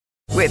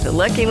With the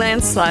Lucky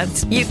Land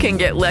Slots, you can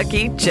get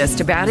lucky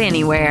just about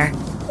anywhere.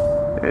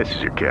 This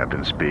is your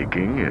captain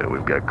speaking.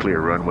 We've got clear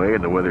runway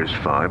and the weather's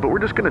fine, but we're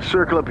just going to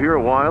circle up here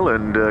a while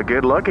and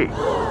get lucky.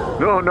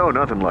 No,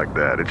 nothing like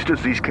that. It's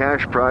just these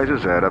cash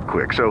prizes add up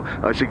quick. So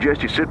I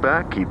suggest you sit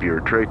back, keep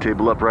your tray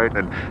table upright,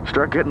 and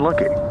start getting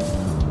lucky.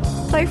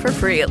 Play for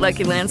free at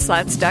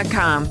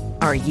LuckyLandSlots.com.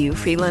 Are you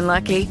feeling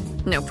lucky?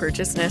 No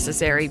purchase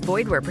necessary.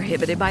 Void where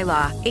prohibited by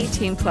law.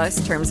 18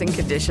 plus terms and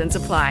conditions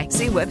apply.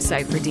 See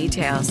website for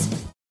details.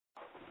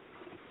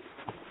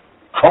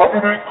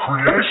 Covenant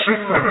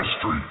Creation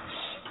Ministries.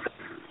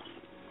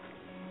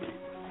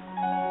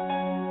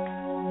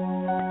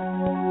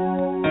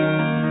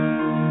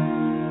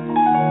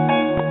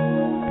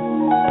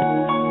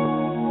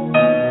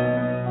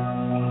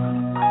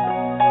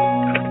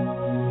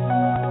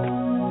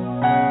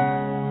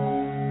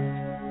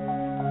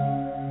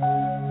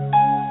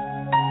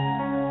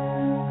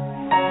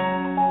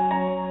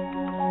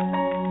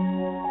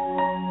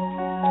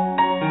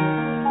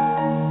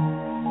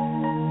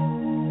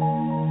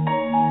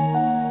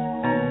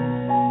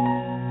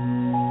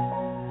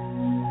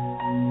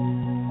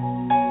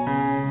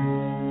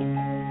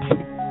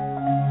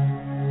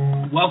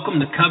 Welcome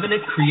to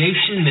Covenant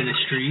Creation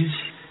Ministries.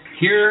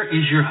 Here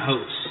is your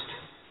host.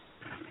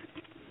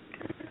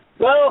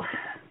 Well,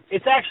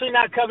 it's actually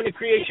not Covenant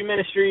Creation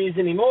Ministries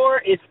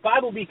anymore. It's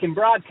Bible Beacon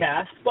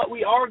Broadcast, but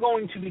we are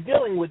going to be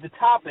dealing with the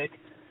topic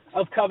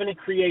of covenant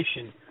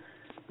creation.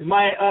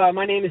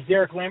 My name is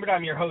Derek Lambert.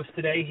 I'm your host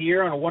today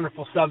here on a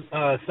wonderful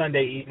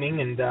Sunday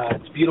evening, and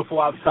it's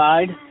beautiful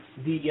outside.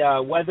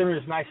 The weather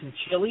is nice and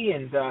chilly,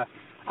 and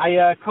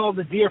I called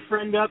a dear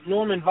friend up,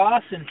 Norman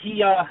Voss, and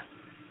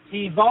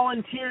he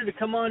volunteered to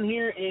come on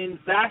here and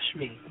bash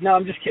me. No,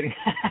 I'm just kidding.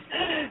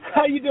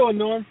 How you doing,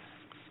 Norm?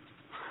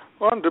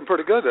 Well, I'm doing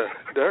pretty good,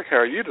 Derek. How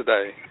are you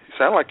today? You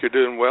sound like you're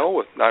doing well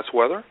with nice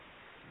weather.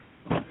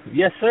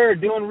 Yes, sir.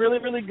 Doing really,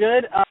 really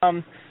good.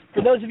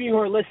 For those of you who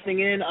are listening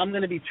in, I'm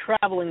going to be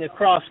traveling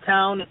across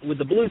town with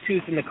the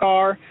Bluetooth in the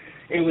car.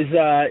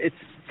 It's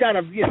kind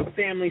of,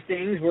 family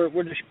things.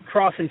 We're just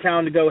crossing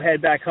town to go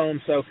head back home,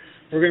 so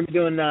we're going to be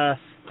doing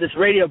this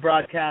radio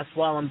broadcast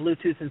while I'm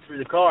Bluetoothing through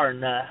the car,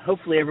 and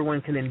hopefully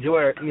everyone can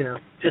enjoy it.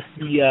 Just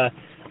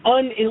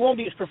it won't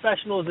be as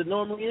professional as it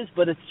normally is,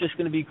 but it's just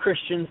going to be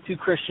two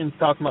Christians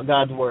talking about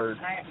God's Word.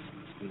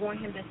 You want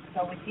him to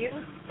go with you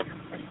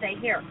or stay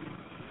here?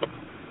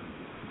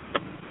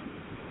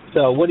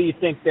 So what do you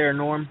think there,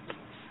 Norm?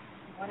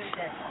 What is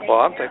it? Well,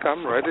 I think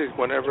I'm ready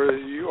whenever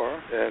you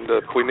are, and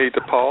if we need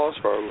to pause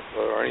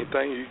or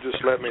anything, you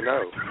just let me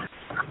know.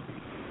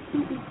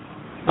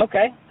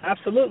 Okay,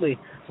 absolutely.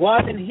 Well,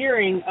 I've been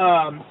hearing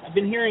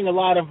a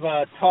lot of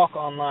talk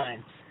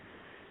online,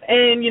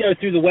 and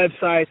through the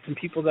websites and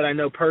people that I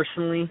know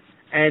personally.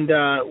 And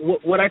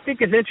what I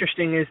think is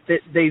interesting is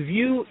that they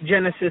view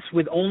Genesis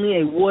with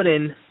only a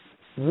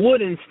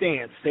wooden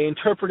stance. They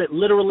interpret it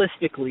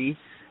literalistically,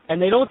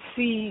 and they don't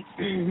see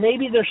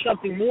maybe there's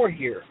something more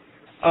here.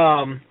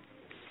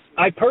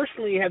 I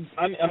personally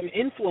I'm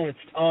influenced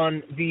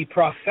on the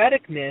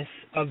propheticness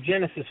of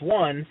Genesis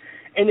 1,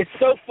 and it's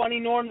so funny,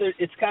 Norm.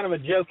 It's kind of a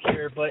joke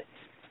here, but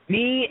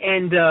me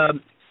and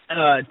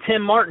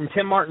Tim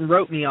Martin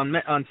wrote me on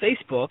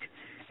Facebook,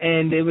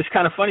 and it was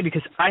kind of funny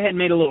because I had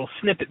made a little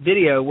snippet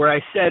video where I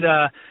said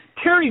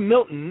Terry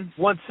Milton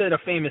once said a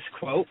famous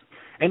quote,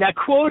 and I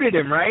quoted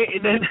him, right?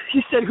 And then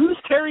he said, "Who's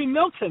Terry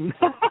Milton?"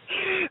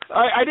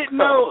 I didn't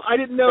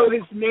know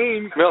his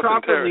name Milton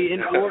properly Terry.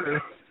 in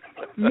order.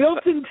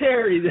 Milton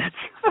Terry. That's.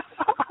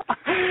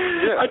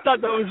 Yeah. I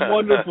thought that was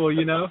wonderful,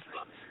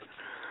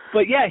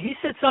 But yeah, he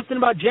said something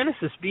about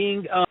Genesis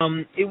being,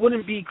 it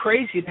wouldn't be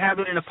crazy to have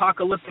it in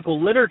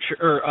apocalyptical literature,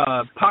 or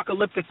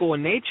apocalyptical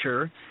in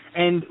nature,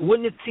 and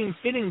wouldn't it seem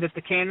fitting that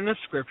the canon of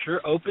Scripture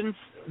opens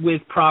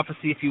with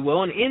prophecy, if you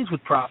will, and ends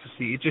with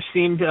prophecy? It just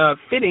seemed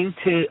fitting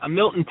to a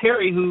Milton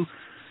Terry who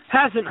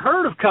hasn't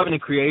heard of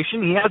covenant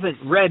creation. He hasn't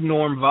read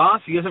Norm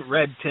Voss. He hasn't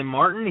read Tim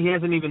Martin. He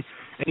hasn't even,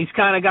 and he's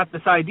kind of got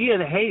this idea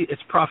that, hey,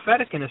 it's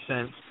prophetic in a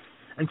sense.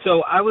 And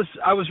so I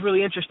was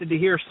really interested to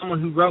hear someone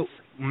who wrote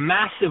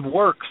massive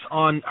works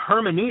on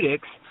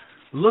hermeneutics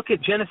look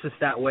at Genesis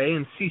that way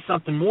and see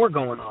something more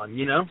going on,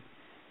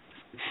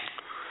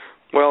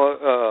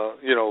 Well,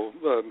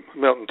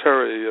 Milton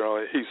Terry,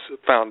 he's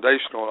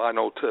foundational. I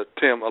know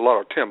a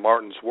lot of Tim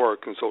Martin's work,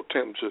 and so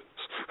Tim's just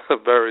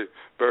very,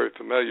 very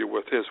familiar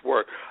with his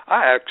work.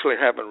 I actually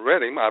haven't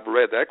read him. I've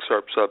read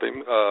excerpts of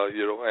him,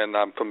 and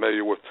I'm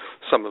familiar with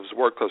some of his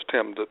work because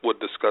Tim would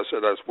discuss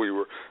it as we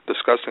were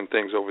discussing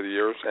things over the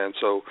years, and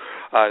so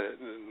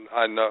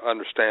I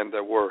understand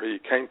that where he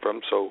came from.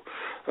 So,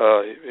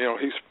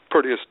 he's a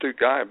pretty astute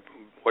guy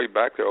way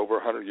back there over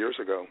 100 years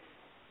ago.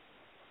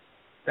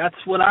 That's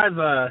what I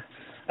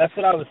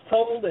was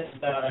told,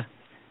 and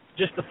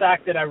just the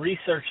fact that I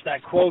researched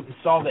that quote and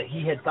saw that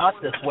he had thought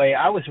this way,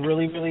 I was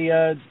really, really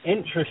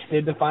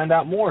interested to find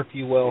out more, if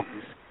you will.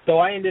 So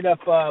I ended up,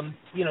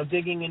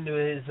 digging into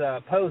his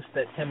post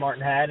that Tim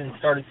Martin had and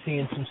started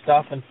seeing some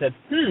stuff and said,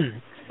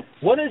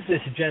 what is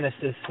this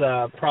Genesis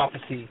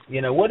prophecy?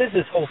 What is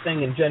this whole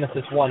thing in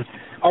Genesis 1?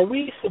 Are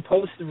we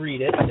supposed to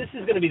read it? This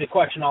is going to be the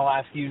question I'll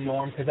ask you,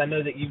 Norm, because I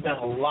know that you've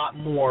got a lot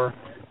more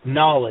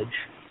knowledge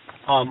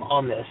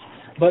on this.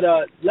 But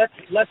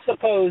let's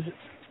suppose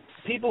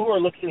people who are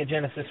looking at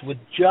Genesis with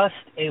just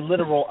a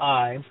literal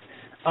eye.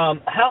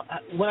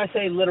 When I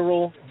say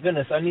literal,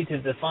 goodness, I need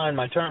to define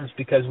my terms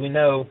because we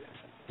know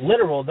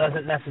literal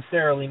doesn't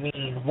necessarily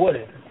mean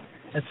wooden.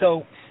 And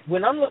so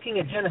when I'm looking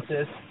at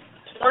Genesis,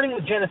 starting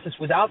with Genesis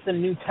without the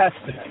New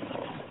Testament,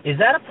 is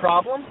that a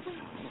problem?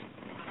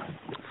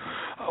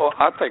 Oh,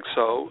 I think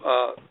so.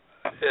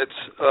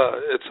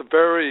 It's a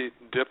very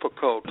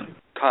difficult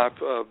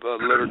type of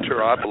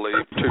literature, I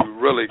believe, to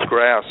really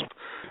grasp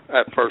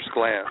at first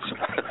glance.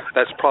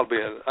 That's probably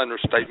an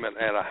understatement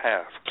and a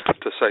half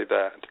to say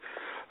that.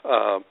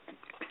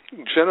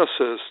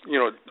 Genesis,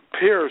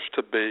 appears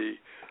to be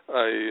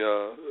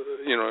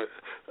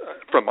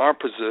from our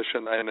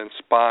position, an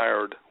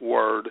inspired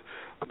word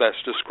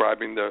that's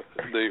describing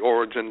the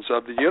origins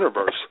of the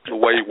universe, the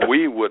way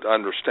we would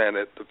understand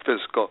it, the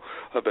physical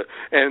of it.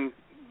 And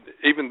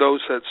even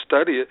those that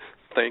study it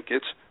think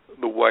it's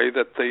the way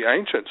that the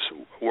ancients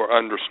were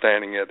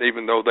understanding it,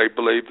 even though they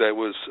believed there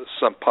was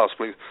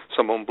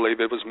someone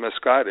believed it was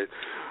misguided.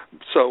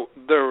 So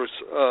there's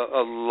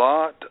a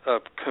lot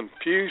of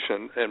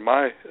confusion in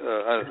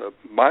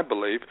my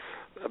belief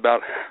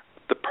about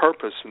the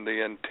purpose and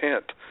the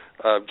intent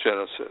of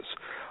Genesis.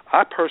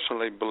 I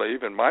personally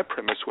believe, and my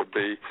premise would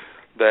be,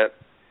 that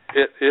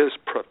it is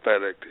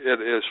prophetic.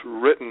 It is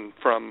written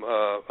from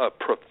a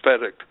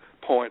prophetic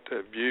point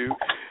of view.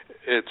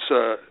 It's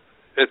a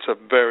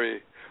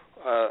very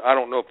I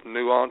don't know if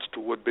nuanced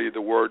would be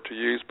the word to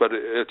use, but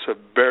it's a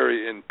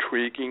very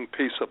intriguing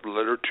piece of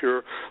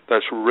literature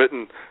that's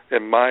written,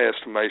 in my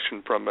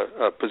estimation, from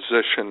a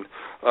position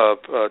of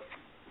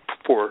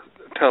for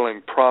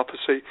telling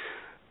prophecy,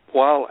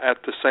 while at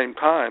the same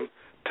time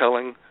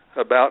telling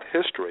about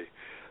history.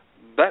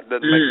 That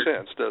doesn't make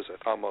sense, does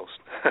it? Almost.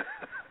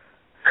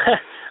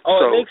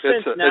 It makes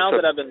sense now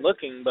that I've been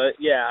looking, but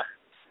yeah.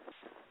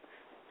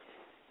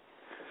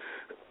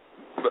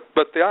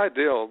 But the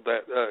idea that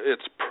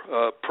it's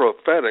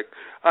prophetic,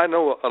 I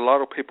know a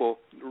lot of people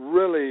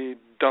really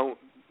don't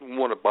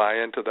want to buy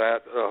into that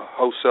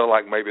wholesale,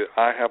 like maybe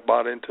I have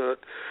bought into it,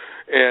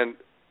 and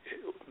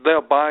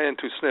they'll buy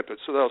into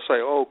snippets. So they'll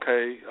say,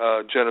 okay,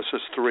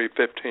 Genesis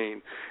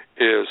 3:15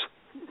 is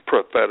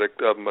prophetic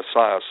of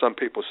Messiah. Some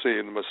people see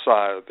the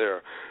Messiah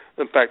there.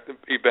 In fact, the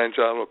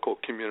evangelical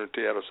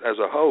community as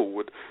a whole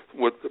would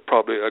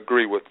probably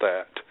agree with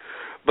that.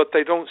 But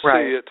they don't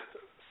see it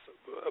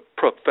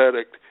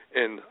prophetic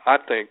in, I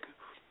think,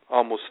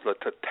 almost the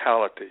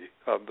totality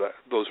of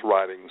those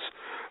writings.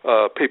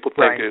 People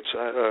think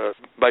it's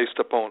based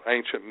upon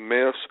ancient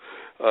myths,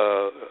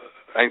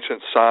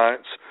 ancient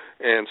science,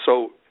 and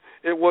so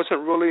it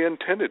wasn't really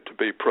intended to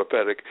be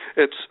prophetic.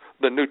 It's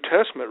the New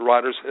Testament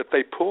writers, if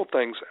they pull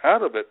things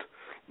out of it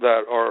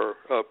that are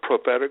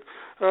prophetic,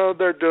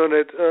 they're doing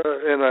it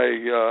in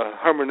a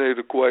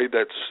hermeneutic way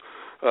that's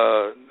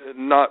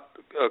not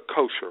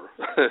kosher,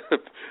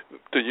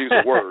 to use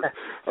a word.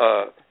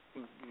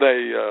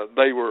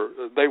 They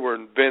were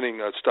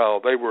inventing a style.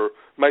 They were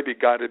maybe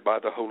guided by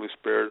the Holy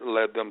Spirit,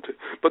 led them to,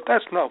 but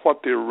that's not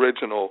what the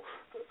original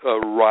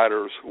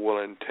writers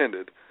were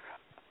intended.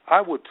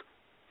 I would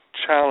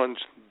challenge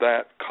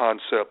that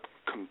concept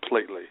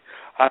completely.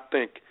 I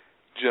think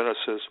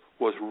Genesis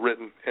was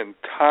written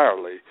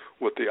entirely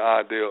with the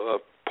idea of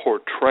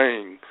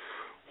portraying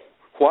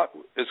what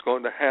is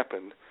going to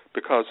happen,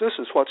 because this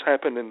is what's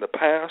happened in the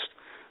past,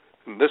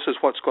 and this is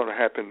what's going to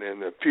happen in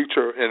the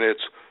future, and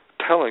it's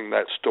telling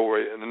that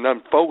story and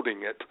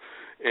unfolding it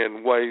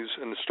in ways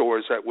and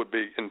stories that would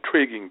be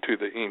intriguing to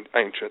the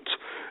ancients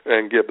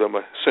and give them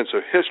a sense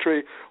of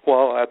history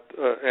while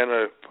and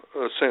a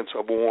sense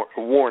of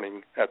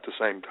warning at the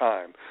same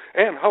time,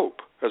 and hope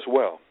as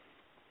well.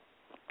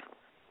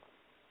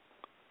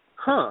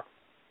 Huh.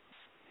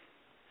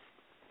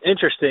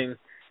 Interesting.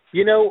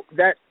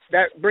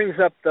 That brings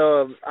up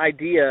the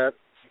idea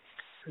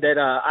that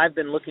I've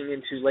been looking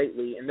into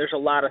lately, and there's a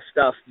lot of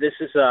stuff. This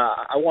is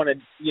I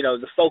wanted,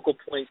 the focal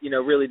point,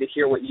 really to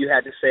hear what you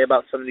had to say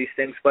about some of these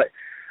things. But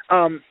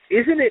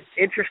isn't it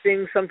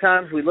interesting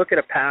sometimes we look at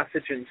a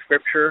passage in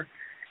Scripture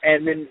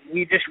and then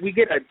we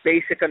get a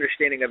basic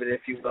understanding of it,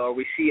 if you will, or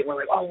we see it and we're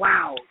like, oh,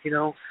 wow,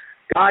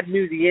 God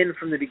knew the end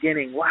from the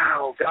beginning.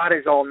 Wow, God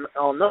is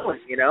all-knowing,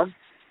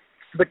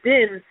 But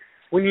then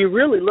when you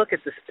really look at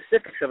the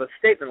specifics of a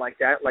statement like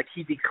that, like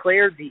he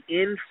declared the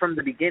end from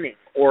the beginning,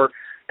 or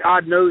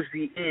God knows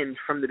the end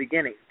from the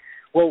beginning.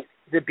 Well,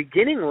 the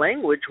beginning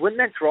language, wouldn't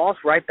that draw us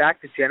right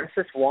back to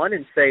Genesis 1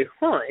 and say,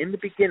 in the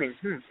beginning,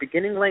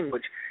 beginning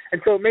language.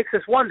 And so it makes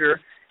us wonder,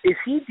 is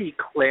he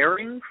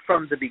declaring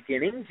from the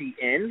beginning the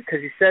end? Because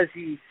he says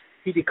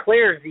he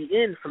declares the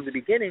end from the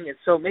beginning, and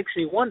so it makes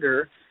me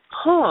wonder,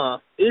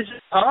 is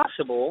it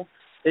possible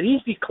that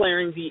he's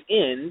declaring the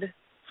end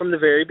from the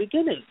very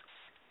beginning?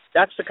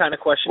 That's the kind of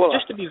question,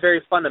 just to be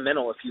very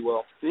fundamental, if you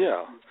will.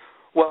 Yeah.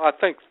 Well, I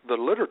think the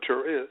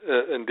literature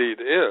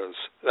indeed is.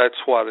 That's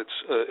what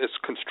it's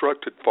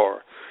constructed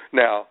for.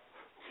 Now,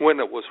 when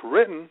it was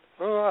written,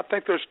 I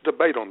think there's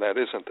debate on that,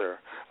 isn't there?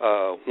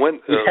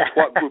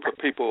 What group of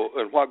people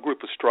and what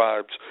group of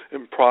scribes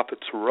and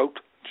prophets wrote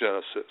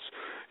Genesis?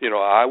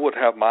 I would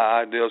have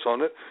my ideas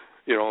on it.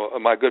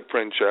 My good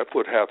friend Jeff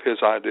would have his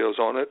ideas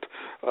on it.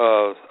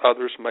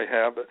 Others may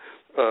have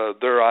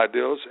their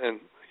ideas, and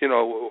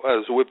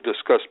as we've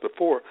discussed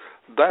before,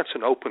 that's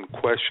an open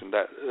question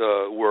that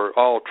we're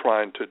all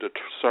trying to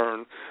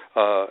discern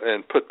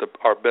and put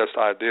our best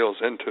ideals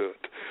into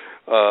it.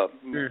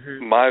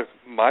 My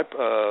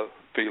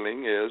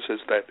feeling is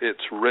that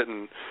it's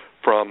written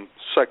from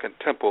Second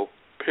Temple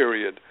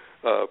period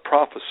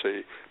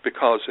prophecy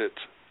because it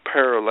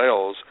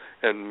parallels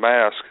and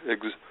masks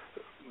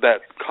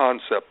that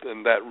concept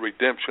and that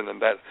redemption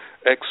and that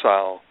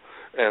exile,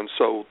 and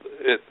so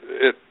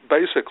it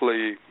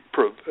basically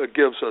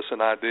gives us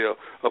an idea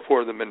of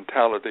where the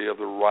mentality of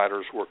the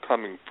writers were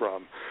coming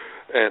from.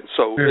 And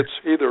so it's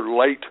either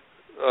late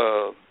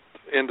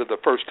into the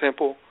First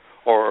Temple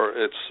or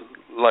it's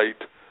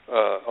late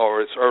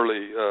or it's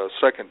early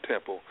Second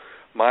Temple.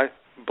 My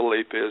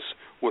belief is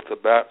with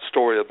the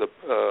story of the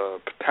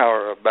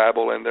Tower of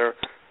Babel in there,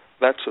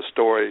 that's a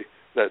story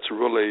that's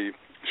really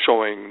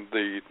showing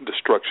the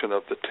destruction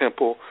of the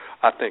temple.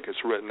 I think it's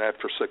written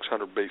after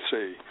 600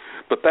 BC.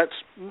 But that's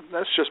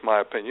just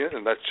my opinion,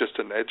 and that's just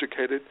an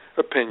educated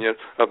opinion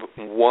of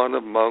one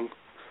among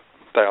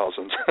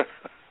thousands.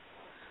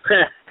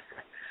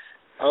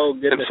 Oh,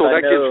 goodness, and so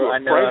that gives you a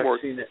framework.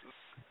 I've seen it.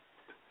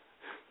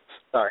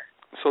 Sorry.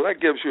 So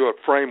that gives you a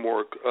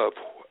framework of,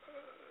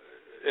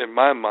 in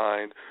my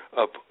mind,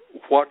 of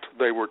what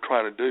they were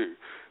trying to do.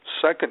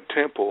 Second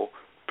Temple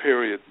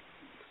period,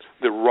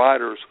 the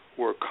writers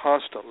were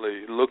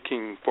constantly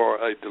looking for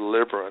a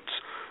deliverance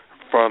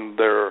from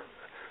their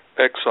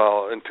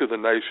exile into the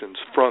nations,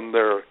 from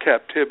their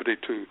captivity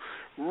to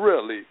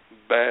really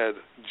bad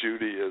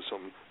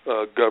Judaism,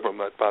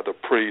 government by the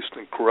priest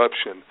and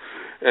corruption.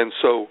 And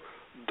so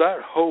that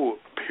whole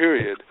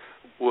period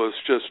was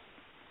just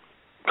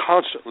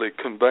constantly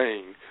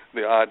conveying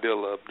the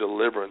ideal of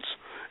deliverance.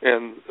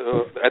 And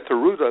at the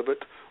root of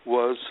it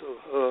was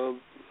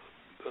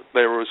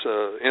there was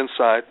an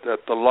insight that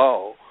the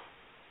law,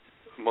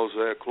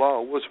 Mosaic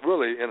law, was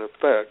really, in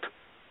effect,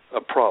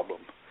 a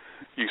problem.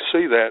 You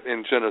see that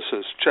in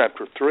Genesis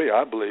chapter 3,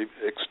 I believe,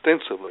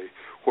 extensively,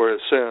 where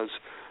it says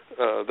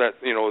that,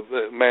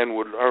 the man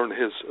would earn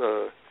his,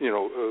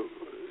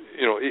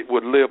 it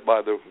would live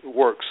by the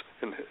works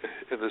and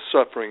the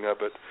suffering of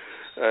it,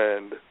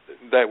 and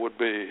that would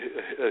be,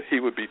 he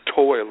would be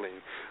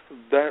toiling.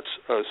 That's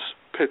a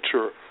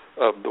picture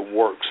of the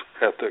works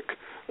ethic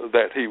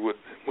that he would,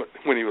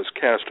 when he was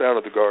cast out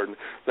of the garden,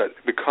 that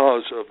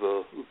because of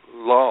the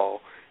law,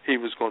 he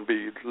was going to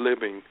be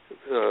living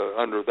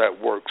under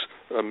that works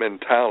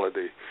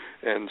mentality.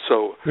 And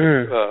so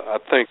I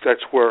think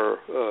that's where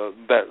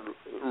that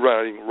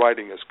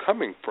writing is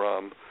coming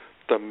from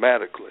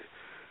thematically.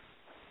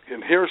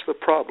 And here's the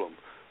problem.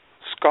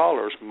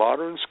 Scholars,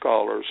 modern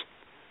scholars,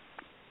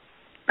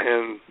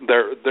 and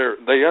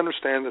they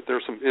understand that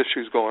there's some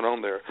issues going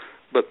on there.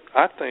 But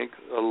I think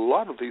a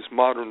lot of these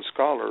modern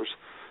scholars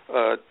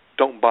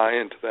don't buy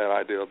into that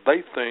idea.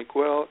 They think,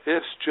 well,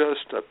 it's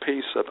just a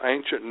piece of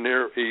ancient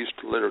Near East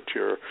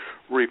literature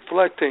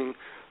reflecting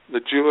the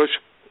Jewish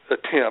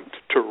attempt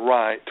to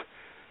write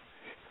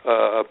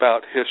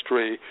about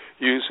history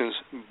using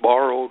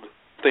borrowed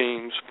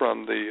themes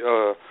from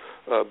the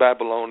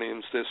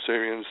Babylonians, the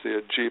Assyrians, the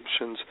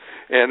Egyptians,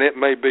 and it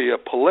may be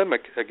a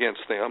polemic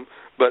against them,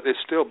 but it's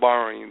still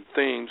borrowing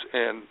themes,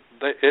 and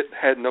it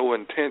had no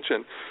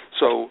intention.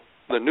 So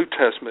the New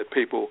Testament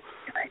people,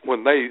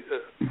 when they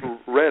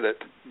read it,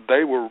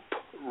 they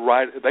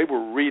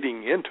were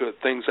reading into it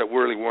things that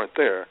really weren't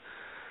there.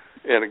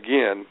 And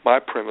again, my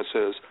premise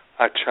is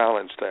I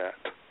challenge that.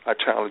 I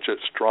challenge it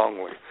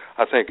strongly.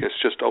 I think it's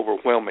just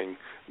overwhelming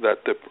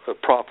that the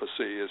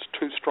prophecy is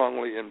too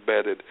strongly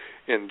embedded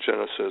in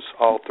Genesis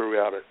all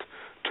throughout it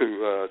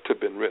to have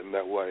been written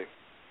that way.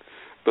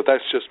 But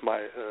that's just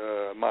my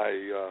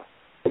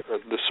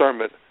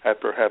discernment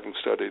after having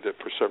studied it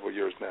for several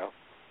years now.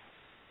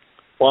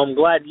 Well, I'm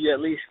glad you at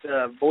least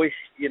voiced,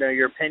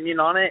 your opinion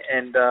on it,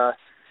 and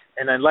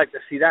I'd like to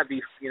see that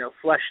be,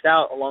 fleshed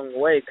out along the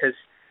way, because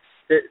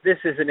this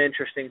is an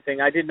interesting thing.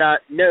 I did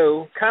not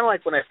know, kind of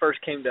like when I first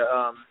came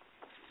to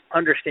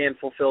understand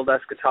fulfilled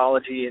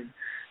eschatology and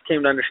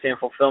came to understand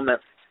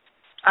fulfillment,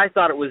 I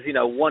thought it was,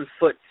 one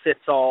foot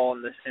fits all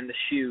in the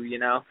shoe,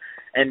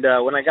 And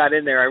when I got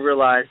in there, I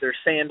realized there's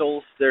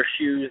sandals, there's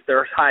shoes,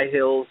 there's high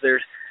heels,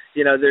 there's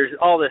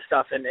all this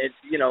stuff. And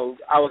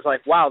I was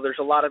like, wow, there's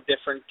a lot of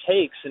different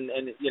takes and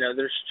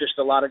there's just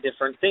a lot of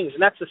different things.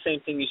 And that's the same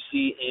thing you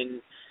see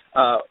in,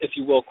 if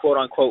you will, quote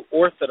unquote,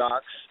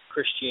 Orthodox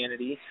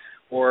Christianity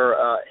or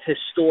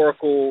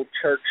historical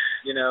church,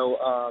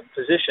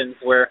 positions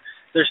where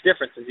there's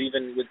differences,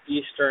 even with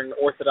Eastern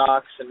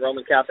Orthodox and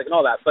Roman Catholic and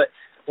all that. But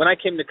when I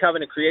came to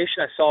Covenant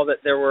Creation, I saw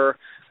that there were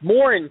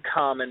more in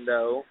common,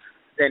 though,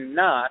 than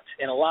not,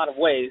 in a lot of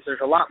ways,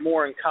 there's a lot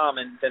more in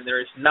common than there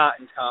is not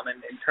in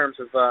common in terms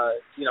of,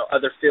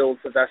 other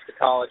fields of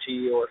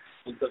eschatology or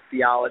fields of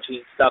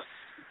theology and stuff.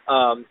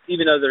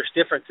 Even though there's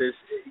differences,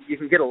 you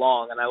can get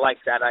along, and I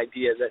like that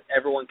idea that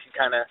everyone can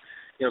kind of,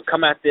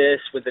 come at this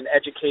with an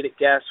educated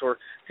guess or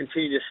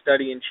continue to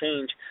study and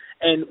change.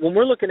 And when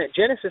we're looking at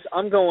Genesis,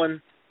 I'm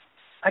going,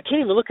 I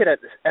can't even look at it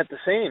at the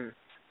same.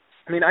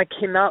 I mean, I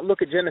cannot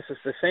look at Genesis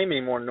the same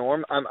anymore,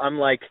 Norm. I'm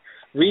like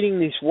reading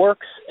these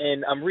works,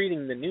 and I'm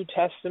reading the New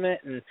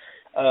Testament, and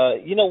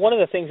one of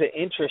the things that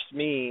interests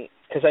me,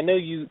 because I know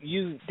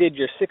you did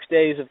your 6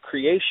 days of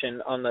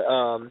creation on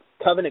the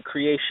Covenant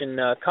Creation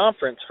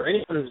Conference. For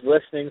anyone who's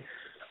listening,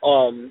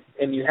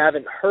 and you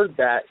haven't heard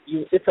that,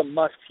 it's a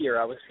must hear.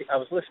 I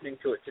was listening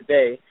to it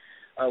today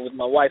with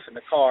my wife in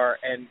the car,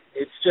 and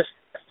it's just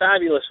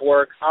fabulous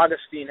work.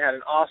 Augustine had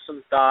an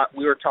awesome thought.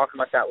 We were talking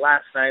about that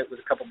last night with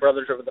a couple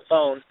brothers over the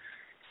phone,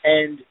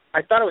 and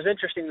I thought it was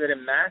interesting that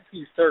in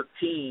Matthew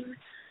 13,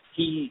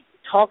 he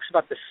talks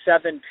about the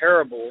 7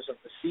 parables of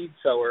the seed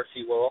sower, if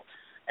you will,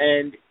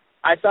 and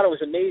I thought it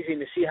was amazing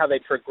to see how they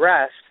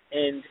progressed.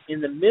 And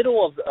in the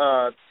middle of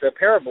the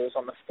parables,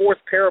 on the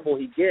 4th parable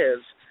he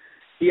gives,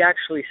 he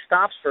actually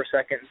stops for a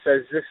second and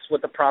says, this is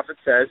what the prophet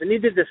says. And he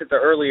did this at the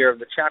earlier of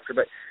the chapter,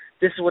 but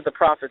this is what the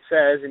prophet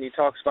says, and he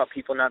talks about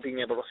people not being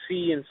able to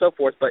see and so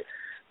forth. But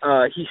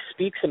he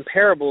speaks in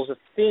parables of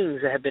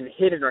things that have been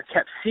hidden or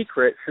kept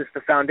secret since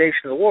the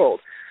foundation of the world.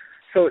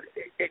 So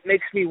it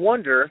makes me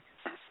wonder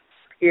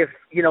if,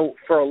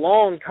 for a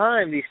long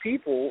time these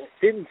people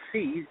didn't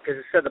see, because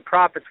it said the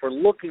prophets were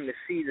looking to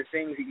see the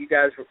things that you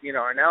guys,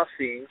 are now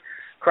seeing.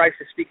 Christ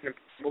is speaking in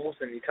parables,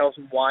 and he tells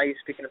them why he's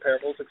speaking in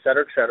parables, et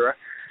cetera, et cetera.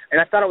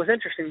 And I thought it was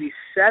interesting, these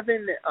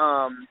 7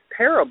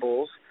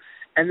 parables,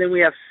 and then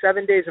we have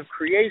 7 days of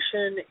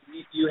creation.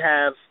 You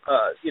have,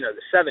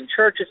 the 7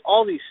 churches,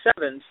 all these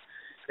 7s.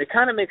 It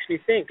kind of makes me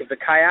think of the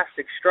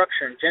chiastic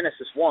structure in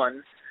Genesis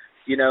 1,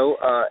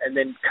 and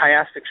then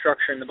chiastic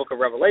structure in the book of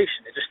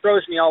Revelation. It just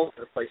throws me all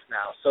over the place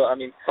now. So, I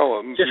mean...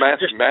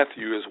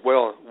 Matthew is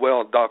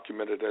well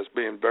documented as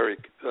being very,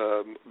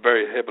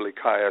 very heavily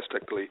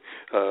chiastically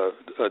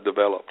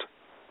developed.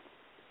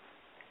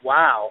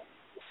 Wow.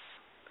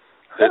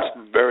 It's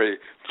very,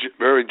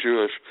 very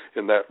Jewish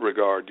in that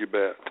regard, you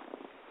bet.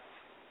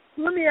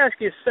 Let me ask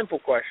you a simple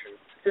question,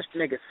 just to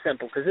make it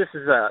simple, because this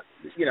is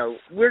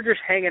we're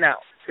just hanging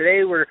out.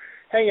 Today we're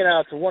hanging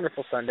out. It's a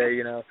wonderful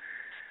Sunday,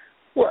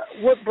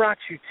 What brought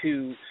you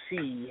to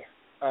see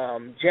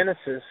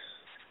Genesis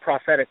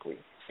prophetically?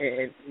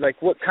 And,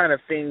 what kind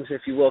of things,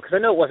 if you will, because I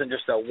know it wasn't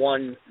just a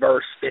one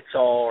verse fits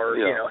all, or,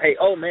 hey,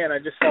 oh, man, I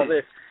just saw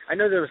this. I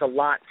know there was a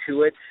lot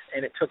to it,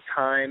 and it took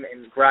time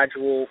and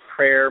gradual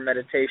prayer,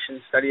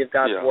 meditation, study of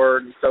God's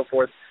Word, and so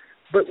forth.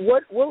 But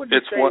what would you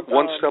say? It's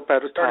one step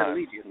at a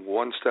time.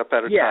 One step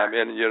at a time.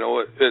 And,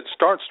 it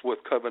starts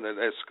with covenant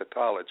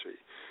eschatology.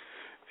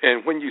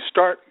 And when you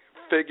start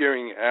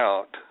figuring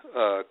out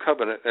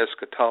covenant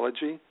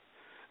eschatology,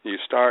 you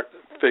start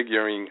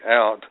figuring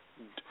out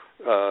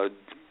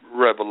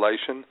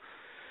Revelation.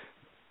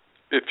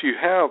 If you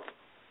have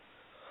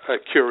a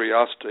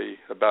curiosity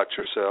about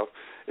yourself,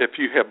 if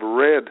you have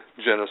read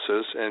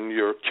Genesis and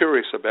you're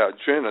curious about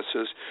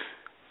Genesis,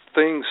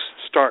 things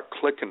start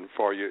clicking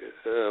for you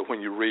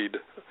when you read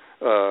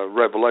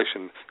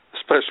Revelation,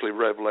 especially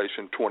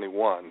Revelation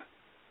 21.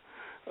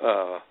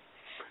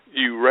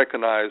 You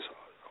recognize,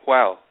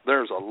 wow,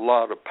 there's a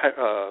lot of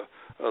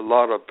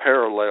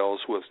parallels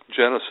with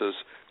Genesis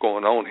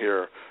going on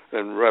here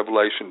in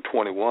Revelation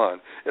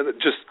 21, and it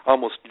just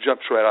almost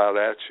jumps right out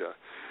at you.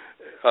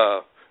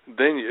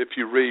 Then if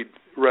you read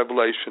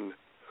Revelation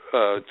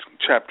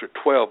chapter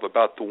 12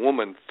 about the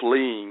woman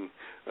fleeing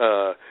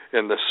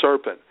and the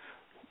serpent,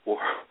 well,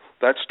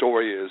 that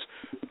story is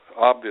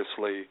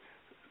obviously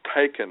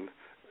taken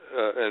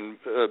and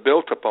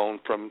built upon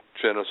from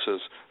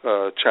Genesis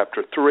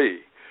chapter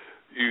 3.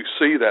 You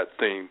see that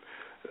theme,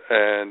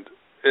 and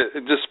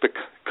it just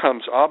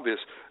becomes obvious.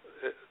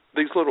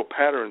 These little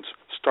patterns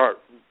start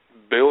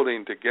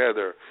building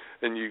together,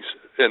 and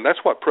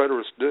that's what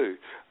preterists do.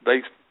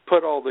 They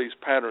put all these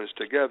patterns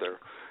together,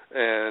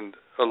 and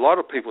a lot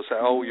of people say,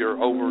 "Oh, you're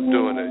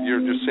overdoing it.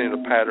 You're just seeing a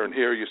pattern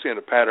here. You're seeing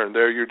a pattern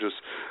there. You're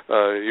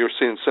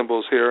seeing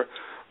symbols here."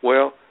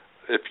 Well,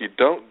 if you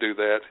don't do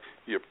that,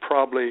 you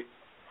probably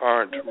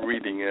aren't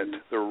reading it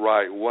the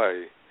right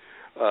way.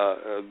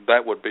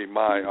 That would be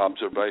my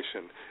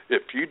observation.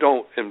 If you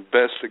don't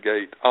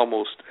investigate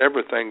almost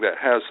everything that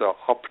has the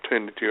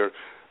opportunity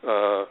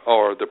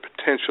or the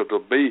potential to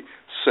be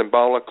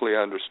symbolically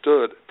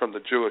understood from the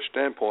Jewish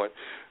standpoint,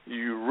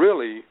 you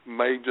really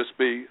may just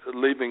be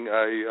leaving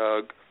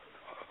a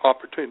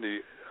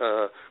opportunity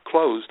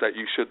closed that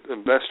you should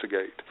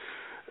investigate.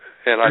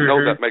 And I know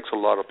that makes a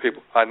lot of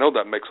people.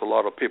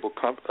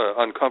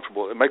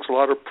 Uncomfortable. It makes a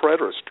lot of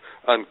preterists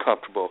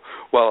uncomfortable.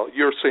 Well,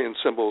 you're seeing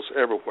symbols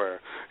everywhere.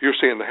 You're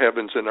seeing the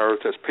heavens and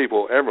earth as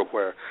people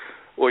everywhere.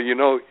 Well, you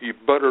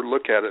better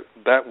look at it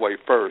that way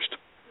first,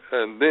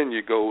 and then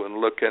you go and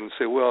look and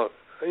say, well,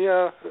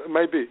 yeah,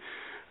 maybe,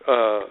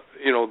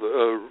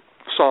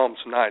 Psalms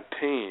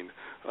 19,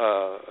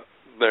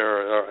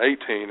 there are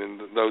 18 in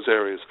those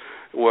areas,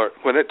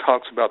 when it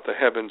talks about the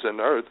heavens and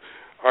earth,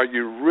 are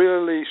you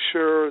really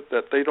sure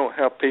that they don't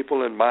have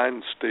people in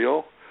mind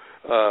still?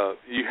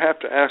 You have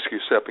to ask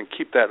yourself and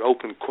keep that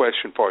open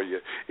question for you,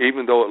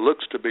 even though it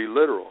looks to be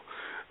literal.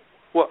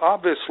 Well,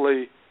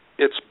 obviously,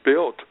 it's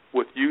built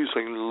with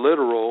using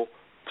literal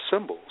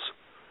symbols.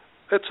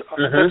 That's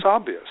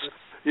obvious.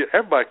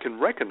 Everybody can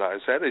recognize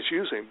that as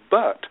using,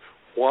 but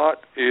what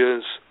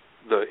is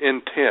the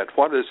intent?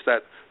 What is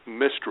that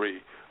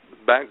mystery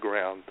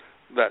background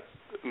that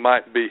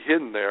might be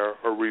hidden there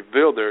or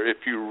revealed there if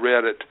you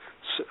read it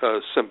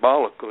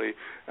symbolically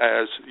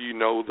as you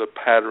know the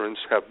patterns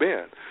have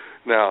been?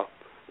 Now,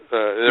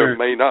 there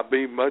may not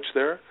be much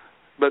there,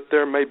 but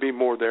there may be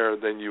more there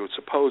than you would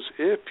suppose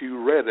if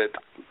you read it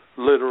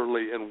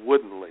literally and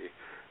woodenly.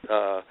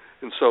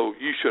 And so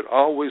you should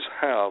always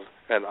have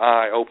an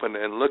eye open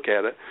and look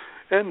at it.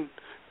 And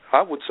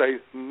I would say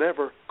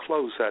never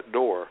close that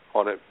door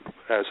on it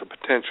as a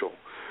potential.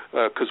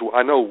 Because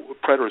I know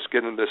preterists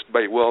get in this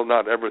debate, well,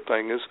 not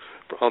everything is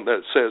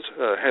that says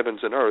heavens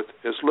and earth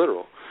is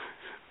literal.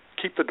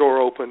 Keep the door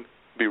open.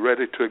 Be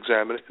ready to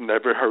examine it. It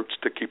never hurts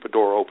to keep a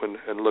door open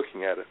and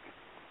looking at it.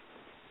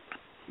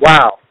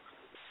 Wow.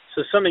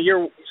 So some of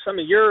your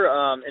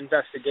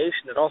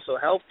investigation that also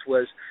helped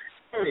was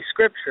only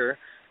Scripture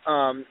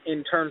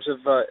in terms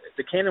of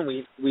the canon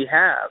we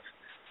have,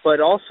 but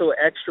also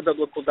extra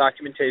biblical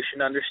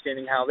documentation,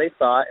 understanding how they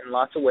thought in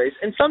lots of ways.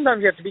 And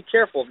sometimes you have to be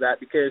careful of that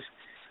because,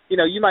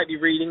 you might be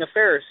reading a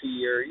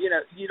Pharisee or, you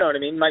know what I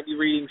mean, might be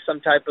reading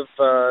some type of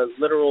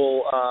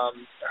literal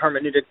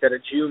hermeneutic that a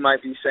Jew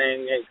might be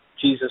saying, hey,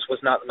 Jesus was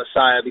not the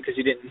Messiah because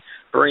he didn't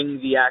bring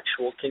the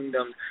actual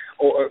kingdom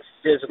or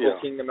physical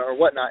kingdom or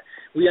whatnot.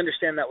 We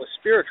understand that was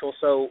spiritual,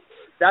 so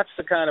that's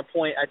the kind of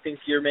point I think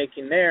you're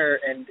making there.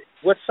 And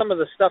what's some of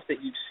the stuff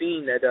that you've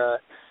seen that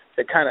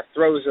kind of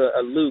throws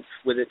a loop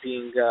with it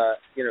being,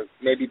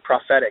 maybe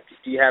prophetic?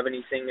 Do you have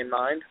anything in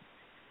mind?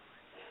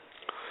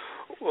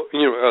 Well,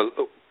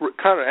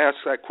 kind of ask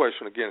that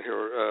question again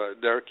here,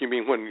 Derek. You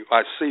mean when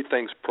I see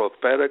things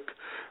prophetic,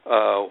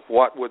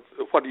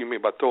 what do you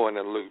mean by throwing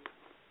in a loop?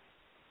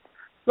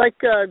 Like,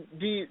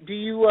 do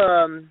you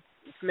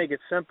to make it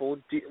simple,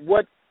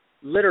 what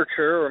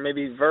literature or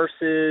maybe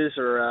verses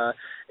or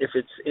if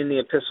it's in the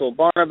Epistle of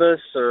Barnabas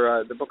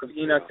or the Book of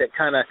Enoch that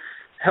kind of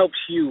helps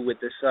you with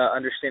this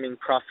understanding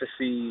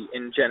prophecy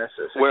in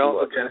Genesis?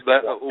 Well,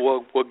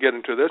 we'll get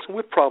into this, and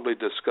we've probably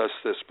discussed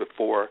this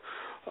before.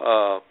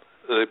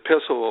 The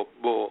Epistle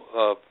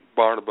of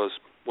Barnabas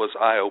was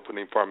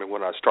eye-opening for me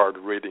when I started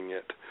reading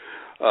it.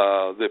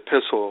 The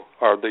Epistle,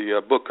 or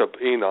the Book of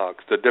Enoch,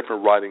 the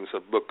different writings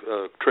of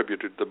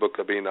attributed to the Book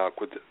of Enoch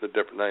with the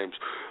different names,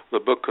 the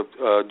Book of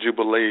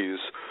Jubilees,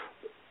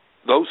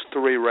 those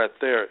three right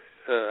there,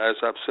 as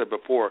I've said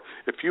before,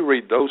 if you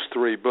read those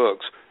three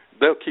books,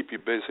 they'll keep you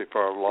busy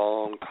for a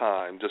long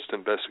time just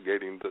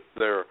investigating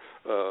their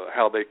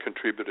how they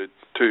contributed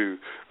to,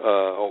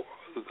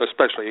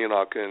 especially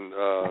Enoch and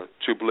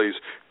Jubilees,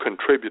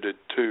 contributed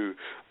to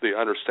the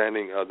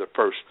understanding of the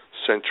first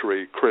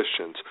century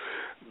Christians.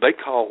 They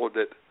called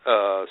it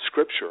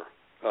Scripture.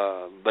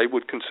 They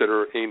would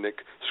consider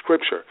Enoch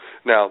Scripture.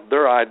 Now,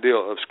 their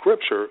ideal of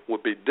Scripture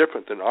would be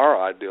different than our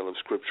ideal of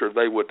Scripture.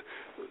 They would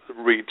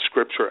read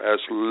Scripture as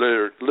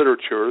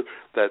literature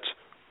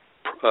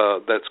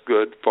that's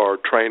good for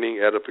training,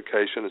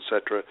 edification,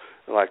 etc.,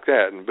 like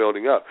that, and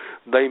building up.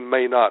 They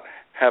may not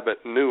have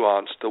it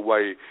nuanced the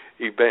way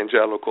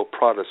evangelical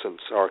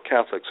Protestants or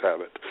Catholics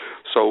have it.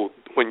 So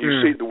when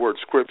you see the word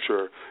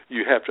Scripture,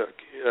 you have to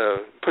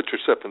put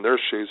yourself in their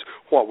shoes.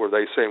 What were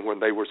they saying when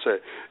they were saying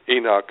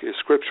Enoch is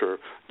Scripture?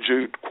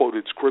 Jude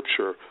quoted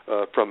Scripture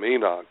from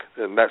Enoch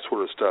and that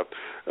sort of stuff.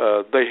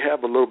 They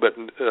have a little bit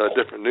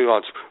different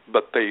nuance,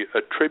 but they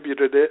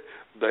attributed it.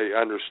 They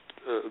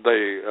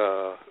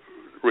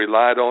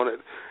relied on it,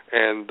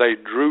 and they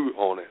drew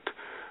on it.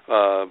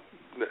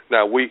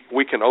 Now,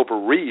 we can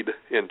overread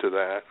into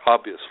that,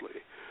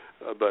 obviously,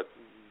 but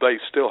they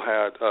still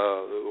had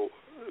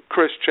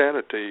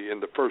Christianity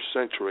in the first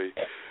century,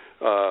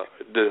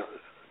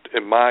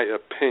 in my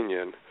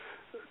opinion,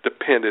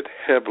 depended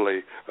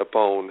heavily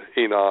upon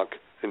Enoch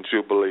and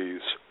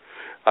Jubilees.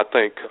 I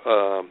think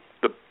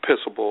the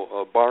Epistle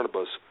of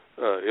Barnabas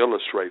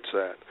illustrates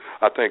that.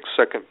 I think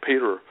 2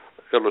 Peter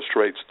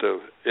illustrates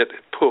it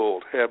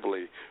pulled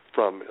heavily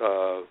from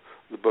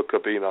the Book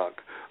of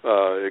Enoch.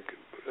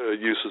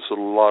 It uses a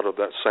lot of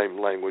that same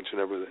language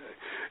and everything.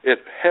 It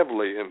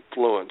heavily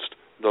influenced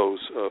those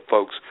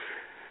folks,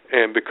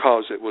 and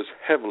because it was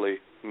heavily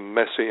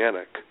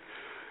messianic.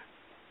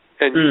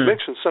 And you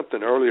mentioned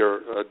something earlier,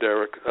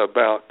 Derek,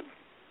 about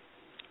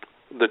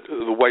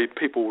the way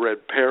people read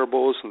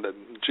parables, and that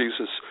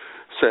Jesus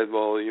said,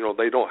 well,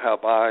 they don't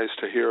have eyes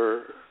to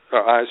hear,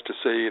 or eyes to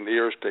see and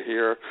ears to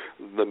hear,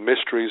 the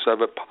mysteries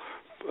of it.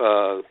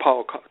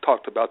 Paul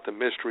talked about the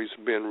mysteries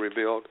being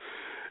revealed.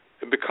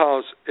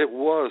 Because it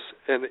was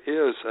and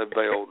is a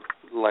veiled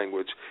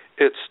language,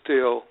 it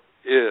still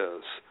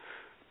is.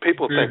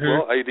 People think,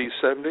 well, AD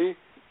 70,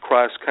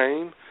 Christ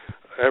came,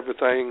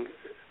 everything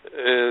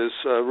is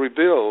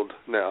revealed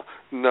now.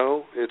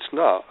 No, it's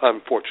not,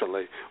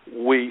 unfortunately.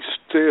 We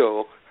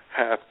still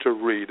have to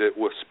read it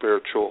with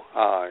spiritual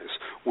eyes.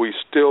 We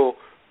still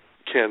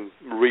can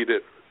read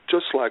it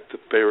just like the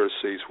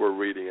Pharisees were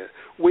reading it.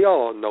 We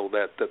all know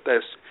that's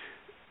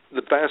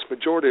the vast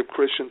majority of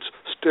Christians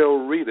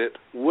still read it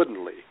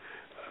woodenly,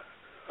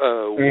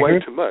 way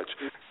too much.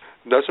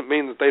 Doesn't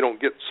mean that they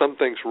don't get some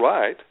things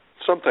right.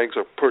 Some things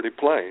are pretty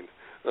plain.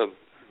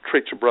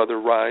 Treat your brother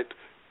right,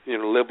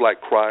 live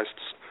like Christ.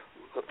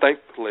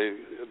 Thankfully,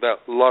 that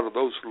a lot of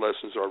those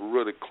lessons are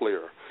really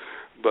clear.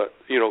 But,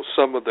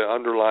 some of the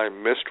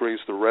underlying mysteries,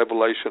 the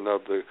revelation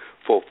of the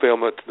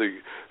fulfillment, the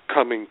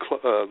coming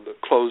the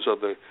close of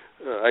the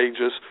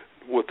ages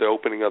with the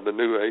opening of the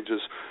new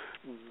ages,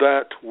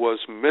 that was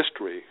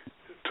mystery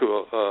to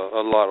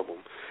a lot of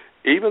them.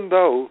 Even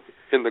though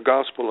in the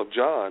Gospel of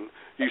John,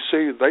 you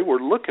see they were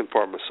looking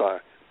for a Messiah.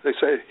 They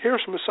say,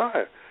 here's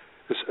Messiah.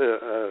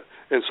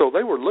 And so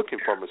they were looking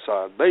for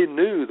Messiah. They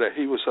knew that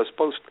he was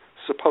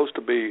supposed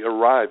to be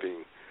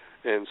arriving.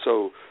 And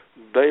so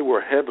they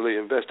were heavily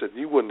invested.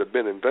 You wouldn't have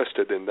been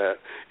invested in that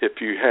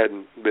if you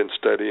hadn't been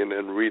studying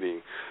and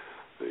reading,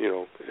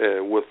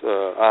 with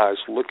eyes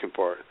looking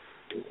for it.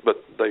 But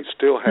they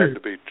still had to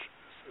be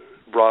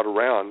brought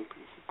around.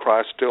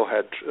 Christ still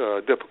had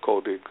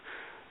difficulty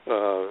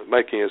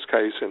making his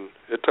case, and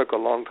it took a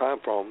long time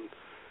for him,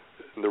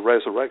 the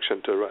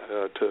resurrection,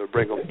 to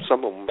bring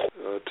some of them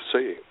to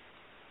see.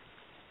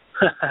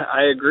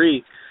 I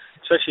agree,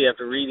 especially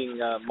after reading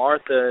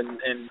Martha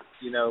and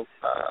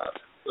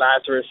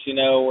Lazarus,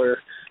 where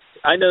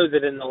I know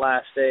that in the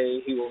last day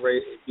he will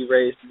be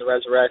raised in the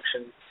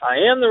resurrection. I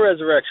am the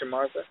resurrection,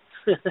 Martha.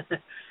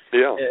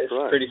 Yeah, it's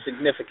right. Pretty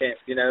significant,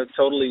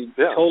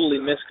 totally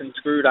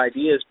misconstrued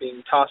ideas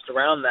being tossed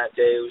around that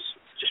day. It was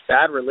just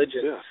bad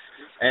religion. Yeah.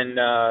 And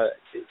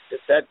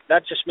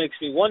that just makes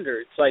me wonder.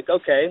 It's like,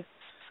 okay,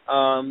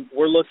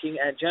 we're looking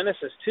at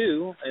Genesis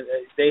 2, and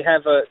they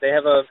have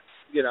a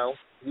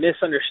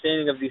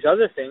misunderstanding of these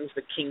other things,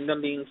 the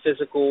kingdom being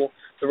physical,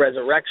 the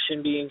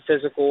resurrection being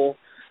physical,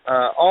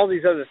 all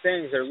these other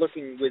things. They're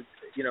looking with,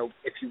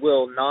 if you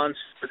will,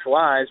 non-spiritual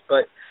eyes.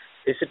 But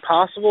is it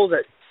possible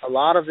that a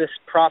lot of this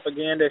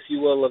propaganda, if you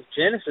will, of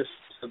Genesis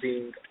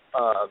being,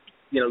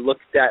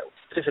 looked at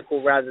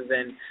physical rather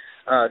than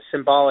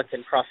symbolic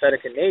and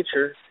prophetic in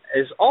nature,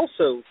 is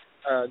also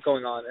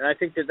going on? And I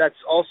think that's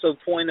also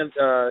a point of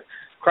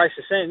Christ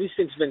is saying these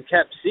things have been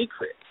kept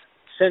secret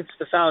since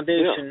the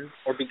foundation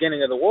or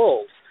beginning of the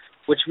world,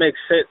 which makes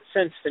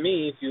sense to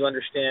me if you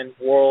understand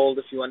world,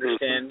 if you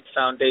understand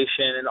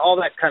foundation and all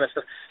that kind of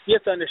stuff. You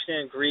have to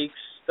understand Greek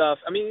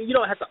stuff. I mean, you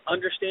don't have to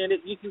understand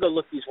it. You can go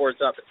look these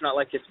words up. It's not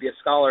like you have to be a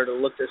scholar to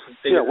look this and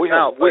figure this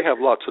out. We have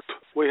lots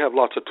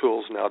of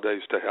tools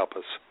nowadays to help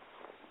us.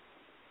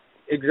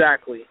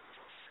 Exactly.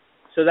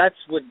 So that's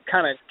what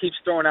kind of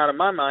keeps throwing out in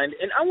my mind.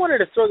 And I wanted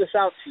to throw this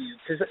out to you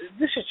because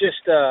this is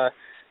just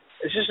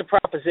it's just a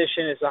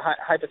proposition. It's a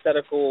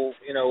hypothetical,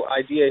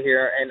 idea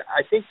here, and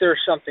I think there's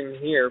something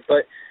here.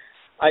 But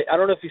I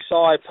don't know if you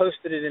saw. I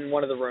posted it in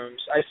one of the rooms.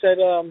 I said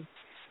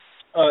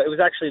it was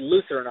actually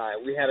Luther and I.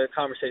 We had a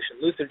conversation.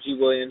 Luther G.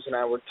 Williams and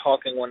I were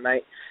talking one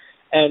night,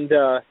 and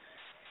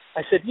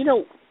I said,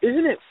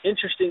 isn't it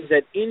interesting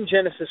that in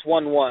Genesis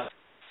 1:1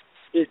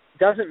 it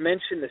doesn't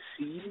mention the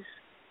seas?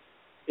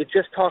 It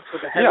just talks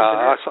with the heavens.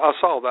 Yeah, I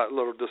saw that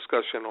little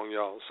discussion on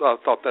y'all, so I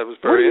thought that was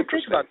very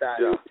interesting. What do you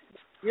think about that?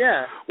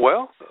 Yeah.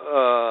 Well,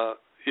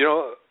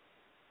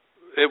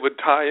 it would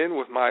tie in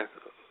with my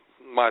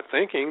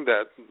thinking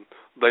that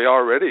they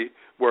already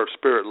were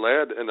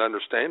spirit-led and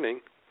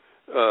understanding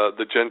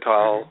the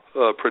Gentile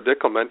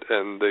predicament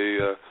and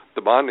the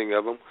bonding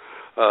of them.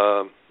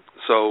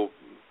 So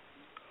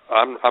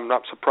I'm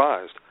not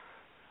surprised.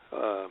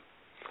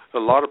 A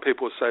lot of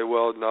people say,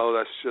 well, no,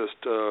 that's just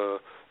the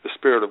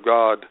Spirit of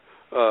God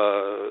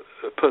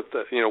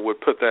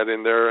would put that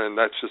in there, and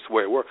that's just the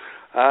way it works.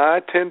 I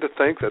tend to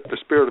think that the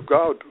Spirit of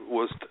God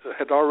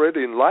had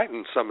already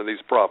enlightened some of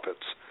these prophets.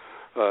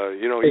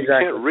 Exactly.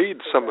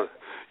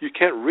 You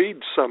can't read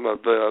some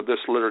of this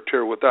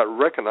literature without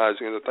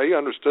recognizing that they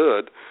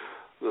understood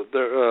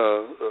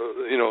that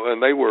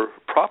and they were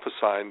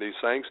prophesying these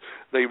things.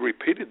 They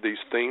repeated these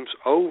themes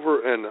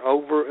over and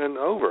over and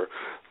over.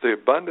 The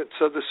abundance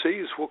of the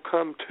seas will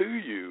come to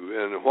you.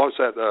 And what was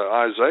that?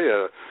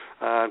 Isaiah,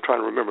 I'm trying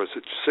to remember, is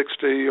it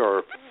 60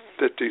 or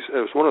 50? It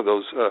was one of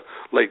those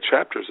late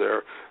chapters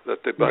there,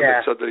 that the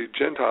abundance of the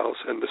Gentiles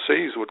and the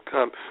seas would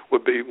come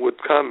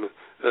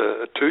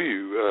to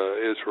you,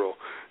 Israel.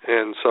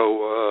 And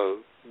so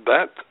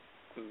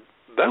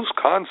those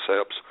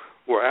concepts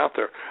were out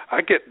there. I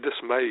get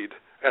dismayed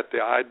at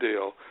the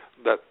ideal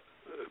that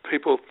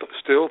people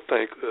still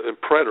think, and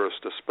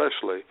preterists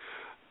especially,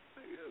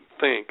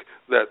 think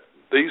that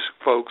these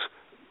folks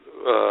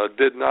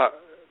did not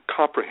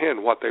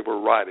comprehend what they were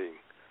writing.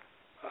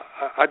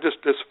 I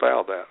just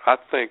disavow that. I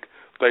think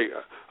they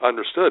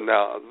understood.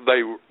 Now,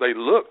 they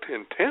looked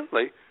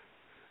intently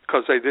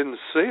because they didn't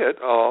see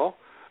it all,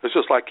 It's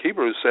just like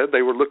Hebrews said,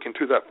 they were looking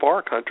to that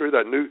far country,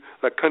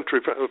 that country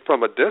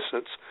from a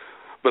distance,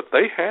 but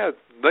they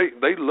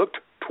looked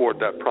toward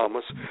that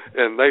promise,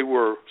 and they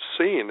were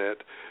seeing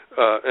it,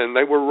 and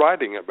they were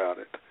writing about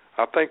it.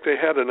 I think they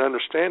had an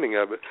understanding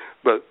of it,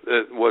 but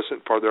it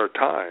wasn't for their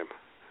time.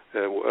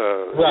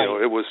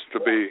 Right. It was to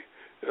be,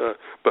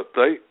 but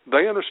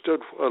they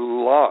understood a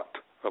lot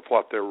of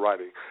what they're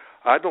writing.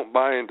 I don't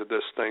buy into these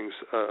things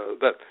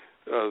that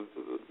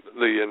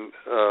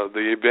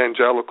the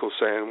evangelical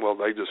saying, well,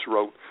 they just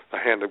wrote, the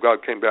hand of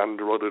God came down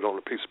and wrote it on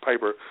a piece of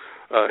paper.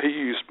 He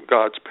used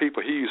God's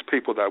people. He used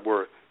people that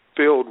were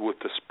filled with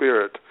the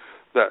Spirit,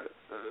 that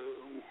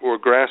were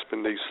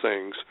grasping these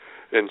things,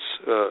 and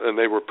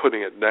they were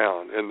putting it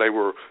down, and they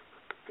were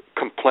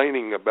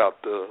complaining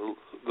about the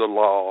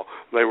law.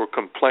 They were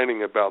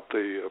complaining about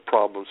the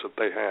problems that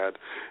they had,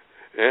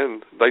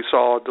 and they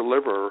saw a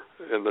deliverer,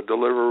 and the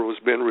deliverer was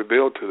being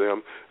revealed to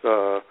them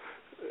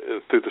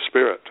through the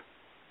Spirit.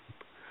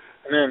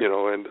 Amen.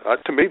 And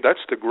to me,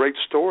 that's the great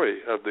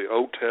story of the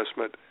Old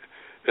Testament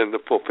and the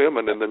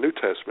fulfillment in the New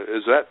Testament,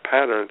 is that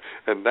pattern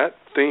and that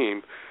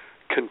theme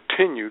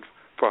continued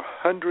for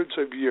hundreds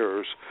of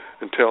years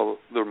until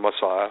the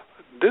Messiah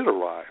did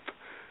arrive.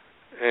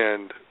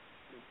 And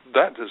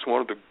that is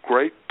one of the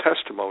great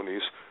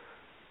testimonies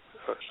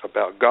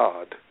about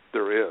God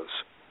there is.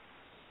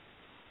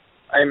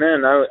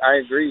 Amen. I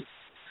agree.